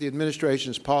like the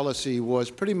administration's policy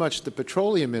was pretty much the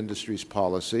petroleum industry's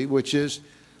policy, which is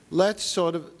let's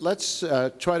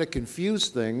try to confuse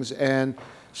things and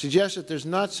suggest that there's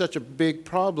not such a big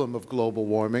problem of global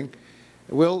warming.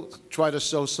 We'll try to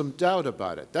sow some doubt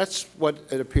about it. That's what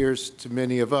it appears to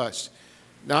many of us.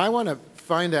 Now, I want to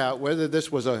find out whether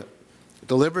this was a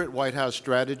deliberate White House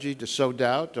strategy to sow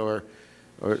doubt, or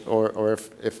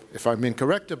if I'm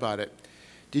incorrect about it.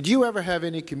 Did you ever have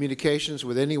any communications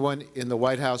with anyone in the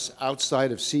White House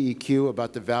outside of CEQ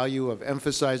about the value of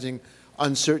emphasizing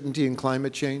uncertainty in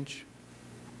climate change?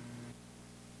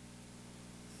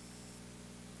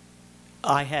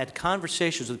 I had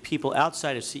conversations with people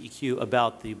outside of CEQ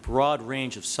about the broad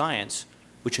range of science,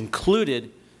 which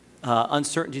included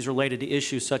uncertainties related to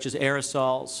issues such as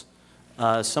aerosols,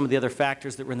 some of the other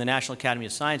factors that were in the National Academy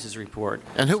of Sciences report.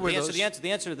 And who were those?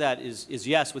 The answer to that is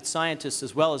yes, with scientists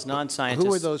as well as non-scientists.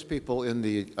 Who were those people in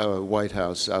the White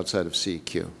House outside of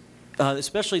CEQ?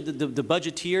 Especially the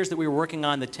budgeteers that we were working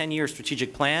on the 10-year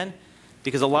strategic plan,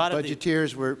 because a lot of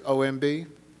budgeteers were OMB?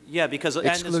 Yeah, because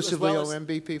exclusively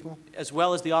OMB people? As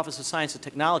well as the Office of Science and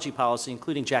Technology Policy,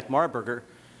 including Jack Marburger,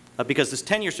 because this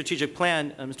 10-year strategic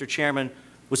plan, Mr. Chairman,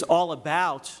 was all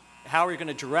about how we're going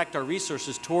to direct our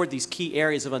resources toward these key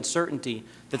areas of uncertainty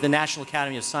that the National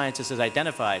Academy of Sciences has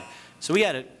identified. So we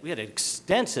had an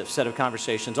extensive set of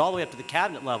conversations all the way up to the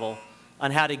cabinet level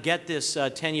on how to get this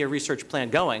 10-year research plan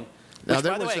going. Which,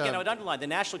 by the way, again, I would underline, the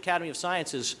National Academy of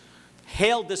Sciences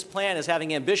hailed this plan as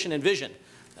having ambition and vision.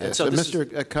 Yes, so Mr.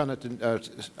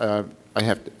 Connaughton, I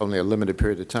have only a limited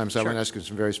period of time, so I want to ask you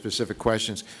some very specific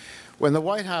questions. When the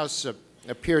White House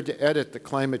appeared to edit the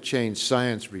climate change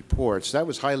science reports, that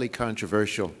was highly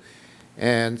controversial,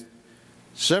 and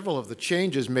several of the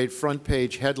changes made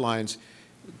front-page headlines.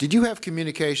 Did you have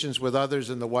communications with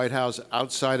others in the White House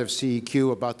outside of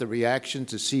CEQ about the reaction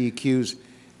to CEQ's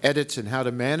edits and how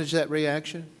to manage that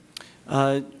reaction?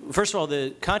 First of all,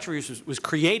 the controversy was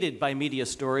created by media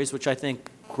stories, which I think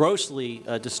grossly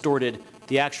distorted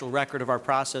the actual record of our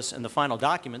process and the final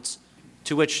documents,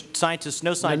 to which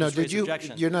no scientists raised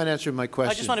objection. You're not answering my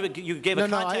question. I just wanted to, you gave a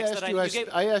context that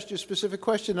I asked you a specific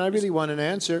question, and I really want an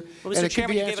answer. Well, Mr.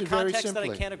 Chairman, you gave a context that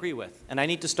I can't agree with, and I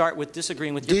need to start with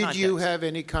disagreeing with your context. Did you have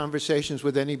any conversations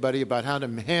with anybody about how to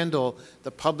handle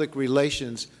the public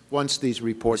relations once these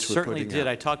reports were put out? Certainly did.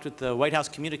 I talked with the White House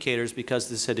communicators because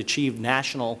this had achieved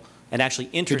national and actually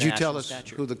international stature. Could you tell us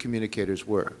who the communicators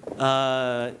were?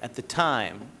 At the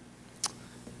time,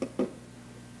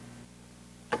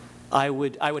 I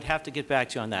would have to get back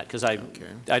to you on that because I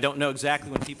don't know exactly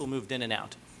when people moved in and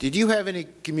out. Did you have any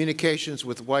communications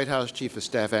with White House Chief of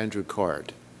Staff Andrew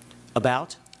Card?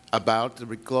 About? About the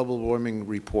global warming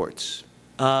reports.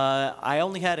 I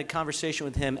only had a conversation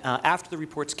with him after the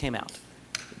reports came out.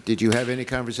 Did you have any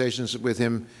conversations with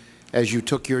him as you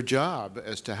took your job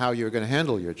as to how you were going to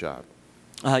handle your job?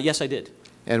 Yes, I did.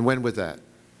 And when was that?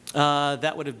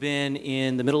 That would have been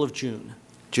in the middle of June.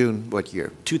 June what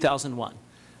year? 2001.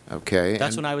 Okay.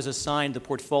 That's when I was assigned the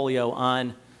portfolio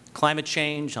on climate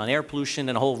change, on air pollution,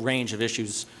 and a whole range of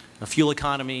issues, a fuel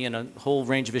economy, and a whole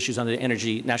range of issues on the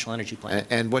National Energy Plan.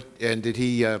 And did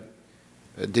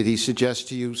he suggest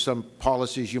to you some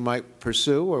policies you might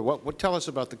pursue, or what? Tell us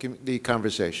about the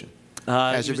conversation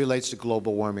as it relates to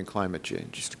global warming, climate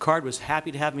change. Mr. Card was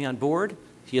happy to have me on board.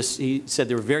 He said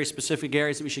there were very specific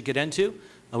areas that we should get into.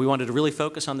 We wanted to really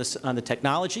focus on the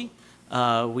technology.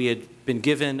 We had been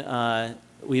given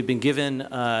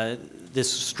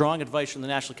this strong advice from the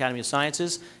National Academy of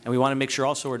Sciences, and we want to make sure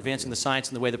also we're advancing the science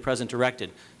in the way the President directed.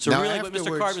 So now, really what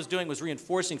Mr. Card was doing was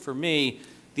reinforcing for me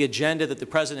the agenda that the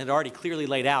President had already clearly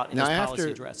laid out in his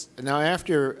policy address. Now,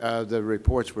 after the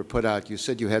reports were put out, you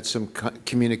said you had some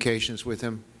communications with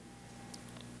him?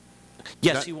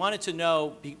 Yes, he wanted to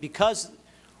know, because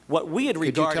what we had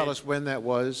regarded... Could you tell us when that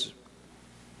was,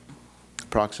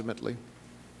 approximately?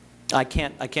 I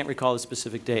can't recall the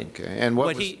specific date. Okay. And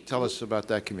tell us about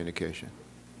that communication.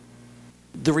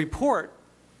 The report,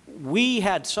 we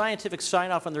had scientific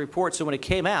sign-off on the report, so when it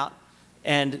came out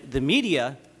and the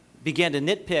media began to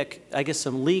nitpick, I guess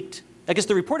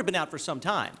the report had been out for some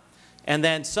time, and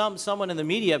then someone in the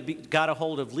media got a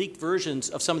hold of leaked versions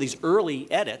of some of these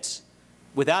early edits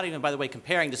without even, by the way,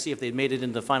 comparing to see if they'd made it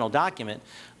into the final document.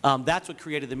 That's what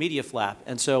created the media flap.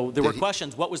 And so there were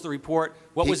questions. What was the report?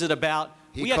 What was it about?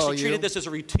 We actually treated this as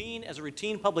a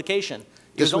routine publication.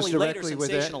 It was only later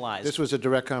sensationalized. This was a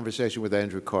direct conversation with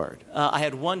Andrew Card? I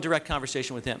had one direct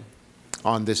conversation with him.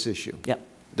 On this issue? Yep.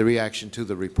 The reaction to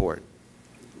the report?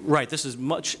 Right. This is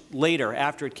much later,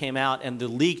 after it came out, and the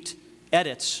leaked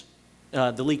edits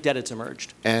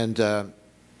emerged. And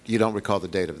you don't recall the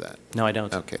date of that? No, I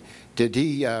don't. Okay. Did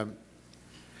he...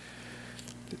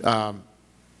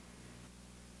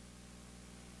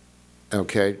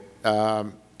 Okay.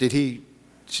 Did he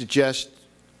suggest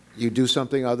you do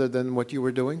something other than what you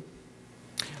were doing?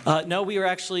 No, we were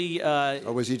actually.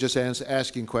 Or was he just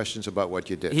asking questions about what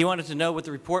you did? He wanted to know what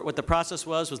the process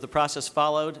was the process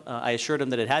followed. I assured him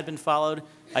that it had been followed.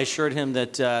 I assured him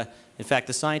that, in fact,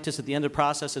 the scientists at the end of the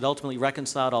process had ultimately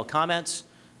reconciled all comments,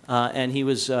 and he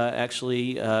was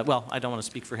actually, well, I don't want to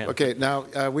speak for him. Okay.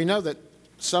 Now, we know that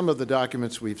some of the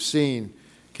documents we've seen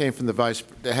came from the vice,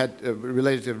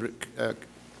 related to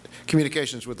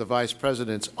communications with the Vice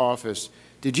President's office.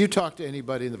 Did you talk to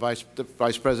anybody in the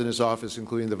Vice President's office,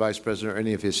 including the Vice President or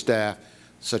any of his staff,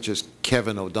 such as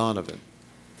Kevin O'Donovan,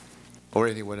 or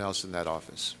anyone else in that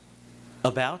office?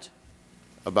 About?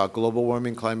 About global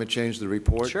warming, climate change, the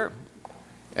report? Sure.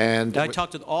 And I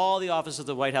talked with all the offices of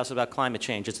the White House about climate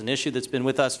change. It's an issue that's been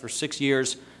with us for 6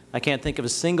 years. I can't think of a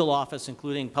single office,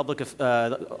 including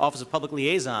the Office of Public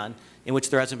Liaison, in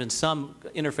which there hasn't been some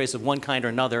interface of one kind or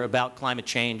another about climate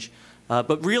change,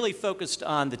 but really focused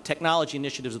on the technology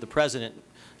initiatives of the President,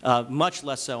 much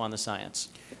less so on the science.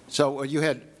 So you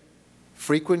had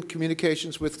frequent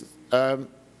communications with,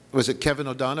 was it Kevin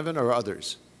O'Donovan or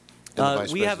others in the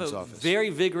Vice We have President's a office? very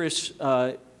vigorous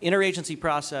interagency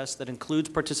process that includes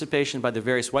participation by the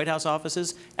various White House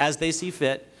offices as they see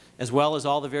fit, as well as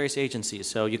all the various agencies.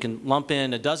 So you can lump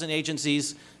in a dozen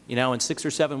agencies, you know, and 6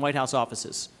 or 7 White House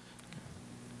offices.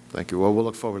 Thank you. Well, we'll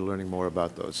look forward to learning more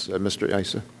about those. Mr.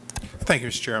 Issa? Thank you,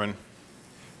 Mr. Chairman.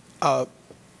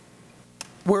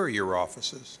 Where are your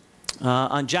offices?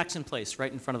 On Jackson Place,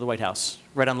 right in front of the White House,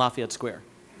 right on Lafayette Square.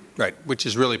 Right, which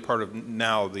is really part of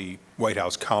now the White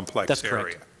House complex That's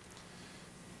area. correct.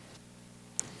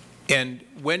 And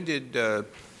when did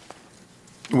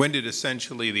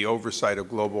essentially the oversight of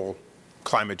global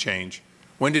climate change,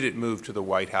 when did it move to the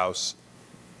White House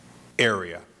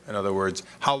area? In other words,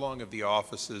 how long have the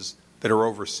offices that are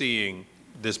overseeing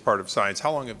this part of science,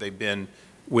 how long have they been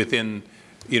within,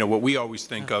 you know, what we always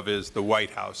think of as the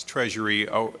White House, Treasury,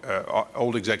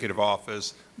 old executive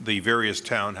office, the various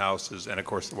townhouses, and of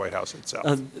course the White House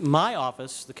itself? My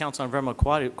office, the Council on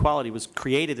Environmental Quality, was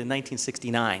created in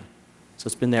 1969. So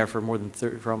it's been there for more than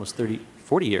for almost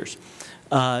 40 years.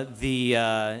 The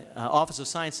Office of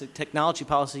Science and Technology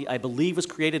Policy, I believe, was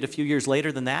created a few years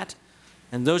later than that.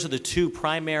 And those are the 2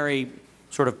 primary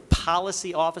sort of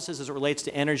policy offices as it relates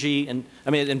to energy and, I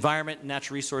mean, environment and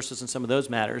natural resources and some of those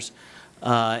matters.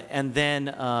 And then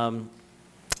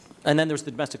there's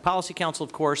the Domestic Policy Council,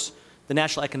 of course. The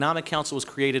National Economic Council was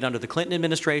created under the Clinton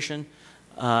administration.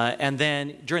 And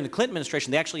then during the Clinton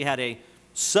administration, they actually had a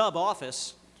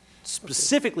sub-office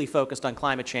specifically focused on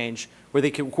climate change, where they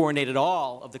coordinated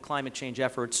all of the climate change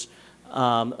efforts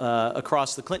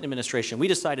across the Clinton administration. We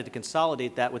decided to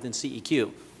consolidate that within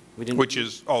CEQ. Which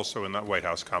is also in that White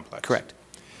House complex. Correct.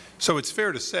 So it's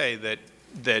fair to say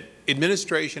that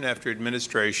administration after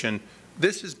administration,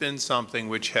 this has been something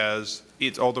which has,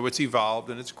 although it's evolved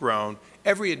and it's grown,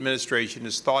 every administration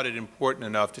has thought it important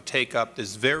enough to take up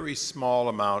this very small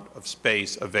amount of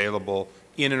space available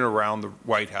in and around the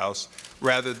White House,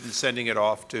 rather than sending it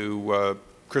off to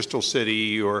Crystal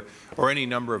City or any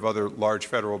number of other large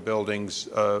federal buildings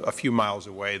a few miles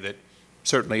away that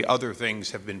certainly other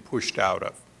things have been pushed out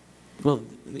of. Well,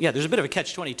 yeah, there's a bit of a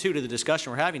catch-22 to the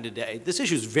discussion we're having today. This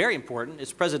issue is very important.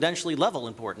 It's presidentially level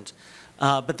important.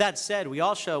 But that said, we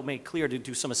also made clear to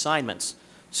do some assignments.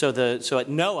 So at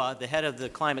NOAA, the head of the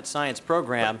climate science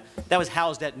program, that was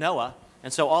housed at NOAA.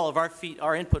 And so all of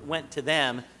our input went to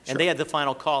them, and they had the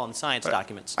final call on the science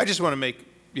documents. I just want to make,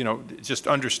 you know, just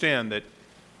understand that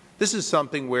this is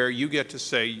something where you get to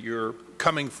say you're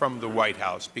coming from the White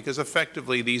House, because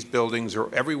effectively these buildings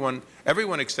are everyone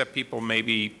except people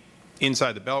maybe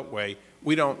inside the Beltway.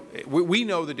 We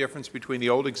know the difference between the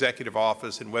old executive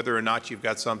office and whether or not you've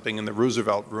got something in the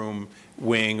Roosevelt Room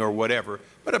wing or whatever.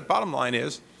 But the bottom line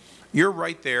is, you're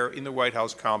right there in the White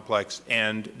House complex,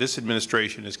 and this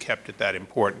administration has kept it that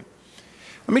important.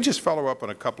 Let me just follow up on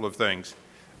a couple of things.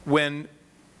 When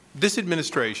this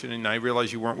administration, and I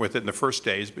realize you weren't with it in the first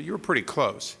days, but you were pretty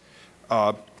close,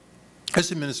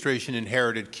 this administration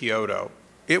inherited Kyoto.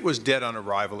 It was dead on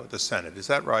arrival at the Senate. Is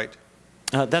that right?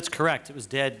 That's correct. It was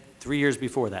dead 3 years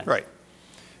before that. Right.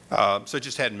 So it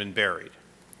just hadn't been buried.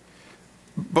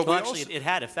 But well, actually, it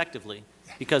had effectively,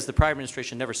 because the prior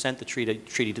administration never sent the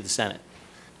treaty to the Senate.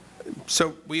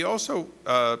 So we also,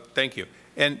 thank you,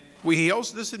 and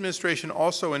this administration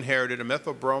also inherited a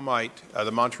methyl bromide,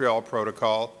 the Montreal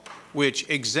Protocol, which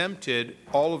exempted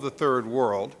all of the third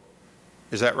world.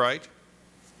 Is that right?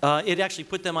 It actually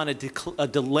put them on a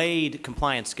delayed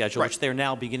compliance schedule, right, which they're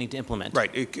now beginning to implement.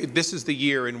 Right. This is the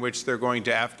year in which they're going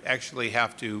to actually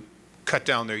have to cut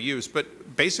down their use.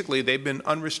 But basically, they've been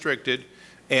unrestricted.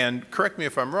 And correct me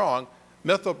if I'm wrong,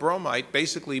 methyl bromide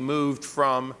basically moved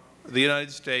from the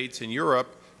United States and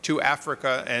Europe to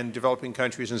Africa and developing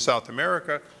countries in South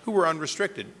America who were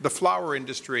unrestricted. The flour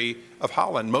industry of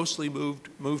Holland mostly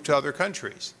moved to other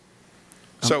countries.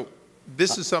 So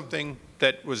this is something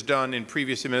that was done in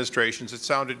previous administrations. It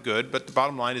sounded good, but the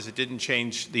bottom line is it didn't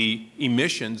change the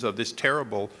emissions of this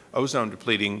terrible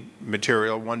ozone-depleting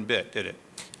material one bit, did it?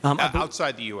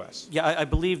 Outside the U.S. Yeah, I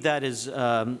believe that is.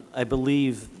 I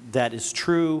believe that is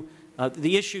true.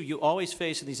 The issue you always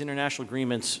face in these international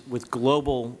agreements with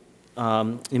global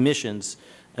emissions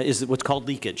is what's called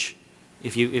leakage.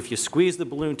 If you squeeze the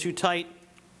balloon too tight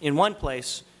in one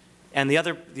place, and the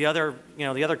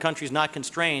other country is not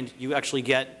constrained, you actually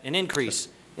get an increase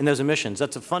in those emissions.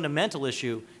 That's a fundamental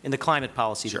issue in the climate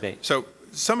policy debate. So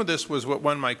some of this was what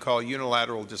one might call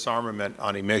unilateral disarmament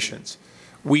on emissions.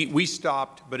 We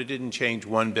stopped, but it didn't change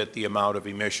one bit the amount of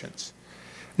emissions.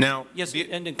 Now, yes,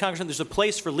 and Congressman, there's a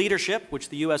place for leadership, which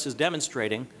the U.S. is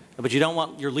demonstrating, but you don't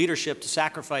want your leadership to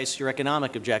sacrifice your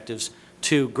economic objectives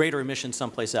to greater emissions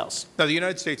someplace else. Now, the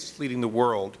United States is leading the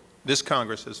world. This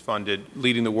Congress has funded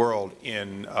leading the world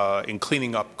in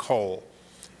cleaning up coal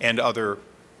and other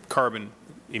carbon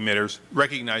emitters,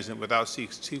 recognizing that without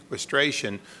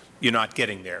sequestration, you're not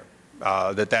getting there,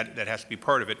 that has to be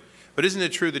part of it. But isn't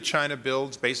it true that China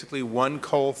builds basically one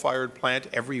coal-fired plant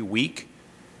every week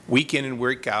in and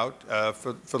week out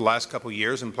for the last couple of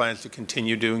years, and plans to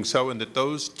continue doing so, and that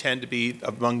those tend to be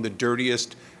among the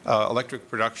dirtiest electric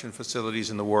production facilities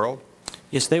in the world?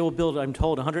 Yes, they will build, I'm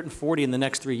told, 140 in the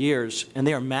next 3 years, and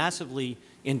they are massively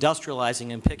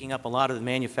industrializing and picking up a lot of the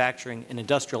manufacturing and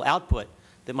industrial output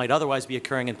that might otherwise be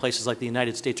occurring in places like the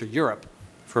United States or Europe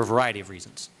for a variety of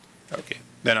reasons. Okay.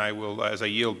 Then I will, as I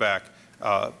yield back,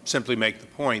 simply make the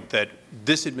point that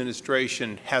this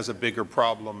administration has a bigger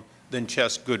problem than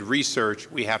just good research.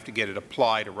 We have to get it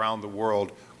applied around the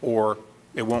world, or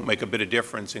it won't make a bit of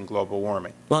difference in global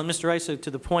warming. Well, Mr. Issa, to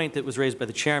the point that was raised by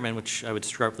the chairman, which I would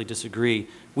sharply disagree,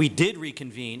 we did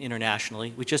reconvene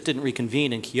internationally. We just didn't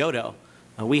reconvene in Kyoto.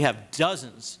 We have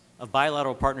dozens of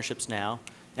bilateral partnerships now,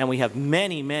 and we have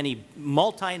many, many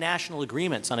multinational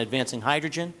agreements on advancing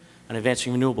hydrogen, on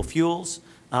advancing renewable fuels,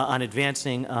 on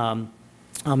advancing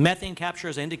methane capture,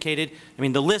 as I indicated. I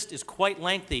mean, the list is quite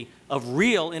lengthy of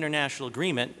real international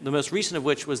agreement, the most recent of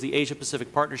which was the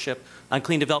Asia-Pacific Partnership on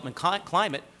Clean Development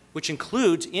Climate, which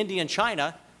includes India and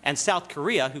China and South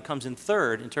Korea, who comes in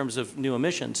third in terms of new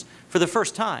emissions, for the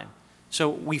first time. So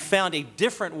we found a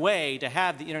different way to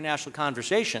have the international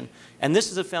conversation, and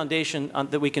this is a foundation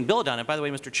that we can build on. And by the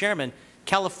way, Mr. Chairman,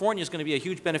 California is going to be a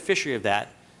huge beneficiary of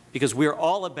that, because we're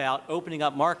all about opening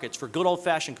up markets for good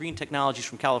old-fashioned green technologies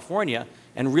from California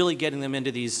and really getting them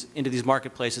into these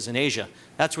marketplaces in Asia.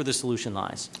 That's where the solution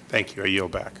lies. Thank you. I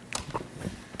yield back.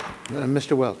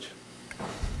 Mr. Welch.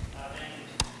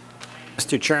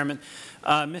 Mr. Chairman,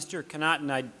 Mr. Connaughton,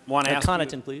 I want to ask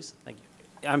Connaughton, you, please. Thank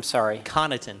you. I'm sorry.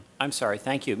 Connaughton. I'm sorry.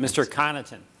 Thank you. Mr.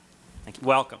 Connaughton. Thank you.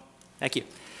 Welcome. Thank you.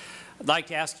 I'd like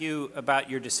to ask you about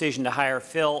your decision to hire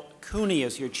Phil Cooney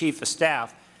as your Chief of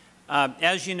Staff.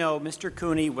 As you know, Mr.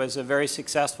 Cooney was a very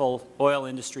successful oil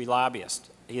industry lobbyist.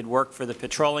 He had worked for the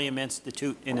Petroleum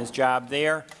Institute in his job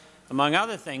there. Among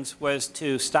other things, was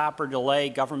to stop or delay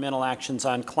governmental actions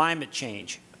on climate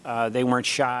change. They weren't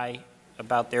shy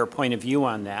about their point of view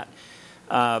on that.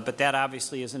 But that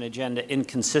obviously is an agenda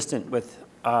inconsistent with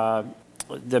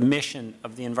the mission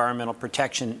of the Environmental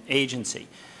Protection Agency.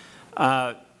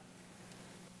 My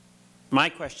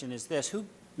question is this: who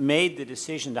made the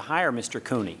decision to hire Mr.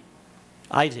 Cooney?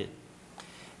 I did.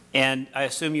 And I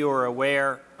assume you were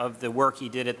aware of the work he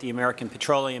did at the American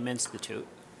Petroleum Institute.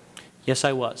 Yes,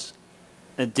 I was.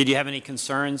 Did you have any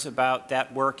concerns about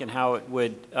that work and how it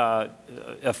would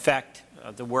affect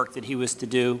the work that he was to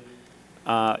do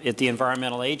at the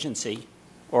Environmental Agency,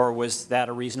 or was that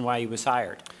a reason why he was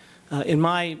hired? In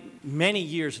my many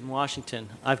years in Washington,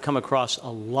 I've come across a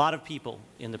lot of people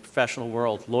in the professional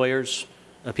world, lawyers,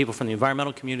 people from the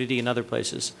environmental community and other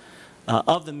places.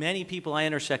 Of the many people I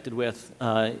intersected with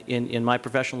in my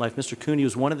professional life, Mr. Cooney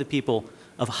was one of the people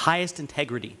of highest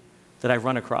integrity that I've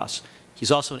run across.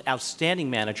 He's also an outstanding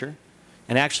manager,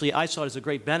 and actually I saw it as a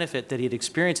great benefit that he had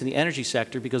experience in the energy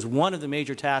sector, because one of the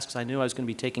major tasks I knew I was going to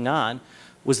be taking on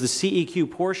was the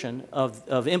CEQ portion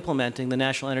of implementing the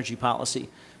national energy policy.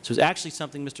 So it was actually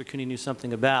something Mr. Cooney knew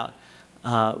something about.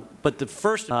 But the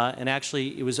first, and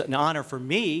actually it was an honor for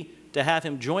me to have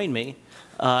him join me.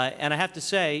 And I have to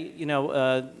say, you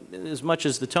know, as much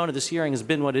as the tone of this hearing has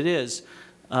been what it is,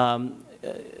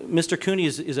 Mr. Cooney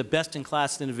is a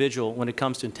best-in-class individual when it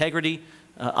comes to integrity,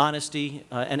 honesty,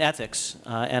 and ethics.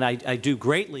 And I do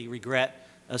greatly regret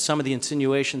some of the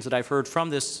insinuations that I've heard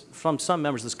from some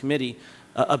members of this committee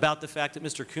about the fact that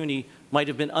Mr. Cooney might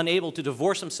have been unable to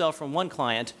divorce himself from one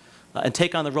client and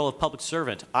take on the role of public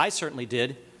servant. I certainly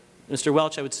did. Mr.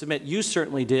 Welch, I would submit you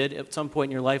certainly did at some point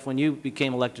in your life when you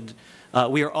became elected.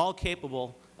 We are all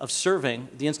capable of serving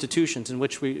the institutions in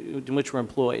which we're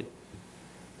employed.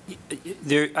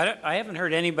 I haven't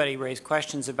heard anybody raise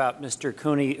questions about Mr.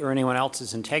 Cooney or anyone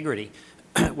else's integrity.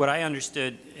 What I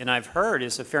understood and I've heard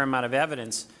is a fair amount of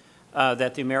evidence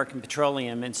that the American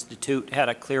Petroleum Institute had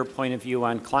a clear point of view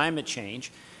on climate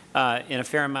change, and a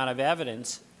fair amount of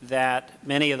evidence that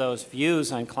many of those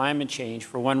views on climate change,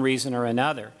 for one reason or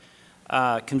another,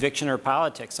 conviction or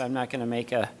politics, I'm not going to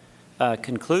make a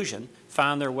conclusion,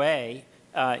 found their way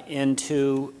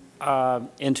into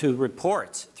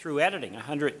reports through editing,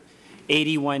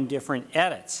 181 different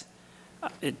edits.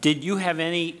 Did you have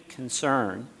any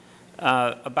concern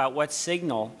about what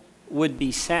signal would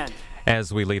be sent?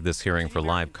 As we leave this hearing for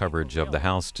live coverage of the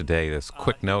House today, this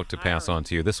quick note to pass on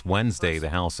to you. This Wednesday, the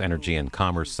House Energy and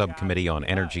Commerce Subcommittee on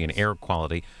Energy and Air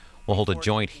Quality will hold a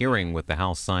joint hearing with the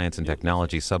House Science and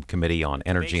Technology Subcommittee on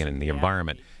Energy and the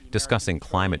Environment, discussing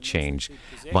climate change.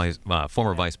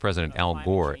 Former Vice President Al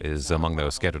Gore is among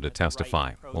those scheduled to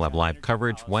testify. We'll have live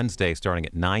coverage Wednesday starting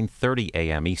at 9:30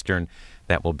 a.m. Eastern.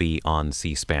 That will be on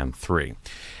C-SPAN 3.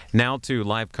 Now to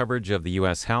live coverage of the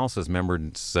U.S. House as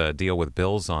members deal with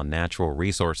bills on natural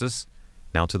resources.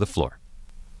 Now to the floor.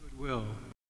 Goodwill.